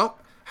 Well,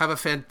 have a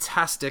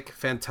fantastic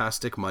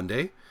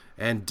Monday,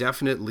 and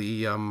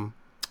definitely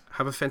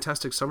have a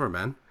fantastic summer,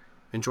 man.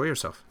 Enjoy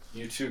yourself.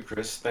 You too,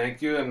 Chris.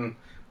 Thank you, and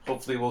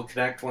hopefully we'll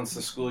connect once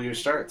the school year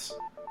starts.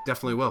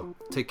 Definitely will.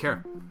 Take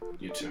care.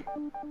 You too.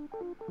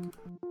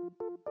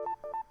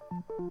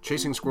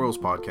 Chasing Squirrels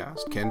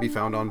podcast can be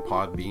found on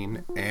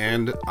Podbean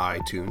and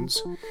iTunes.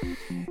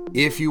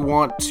 If you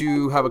want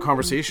to have a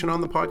conversation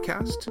on the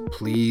podcast,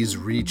 please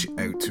reach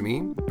out to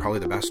me. Probably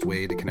the best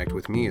way to connect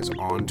with me is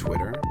on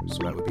Twitter, so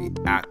that would be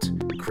at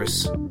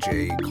Chris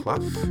J.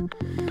 Clough.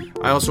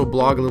 I also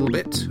blog a little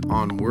bit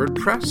on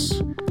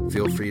WordPress.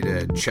 Feel free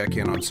to check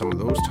in on some of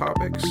those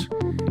topics.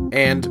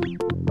 And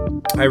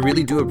I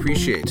really do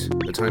appreciate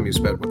the time you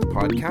spent with the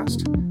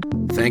podcast.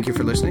 Thank you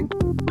for listening,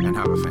 and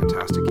have a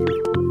fantastic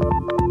evening.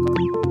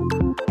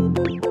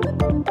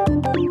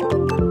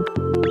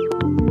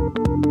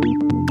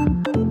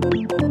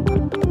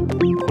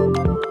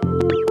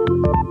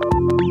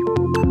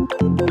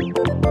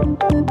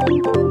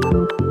 Thank you.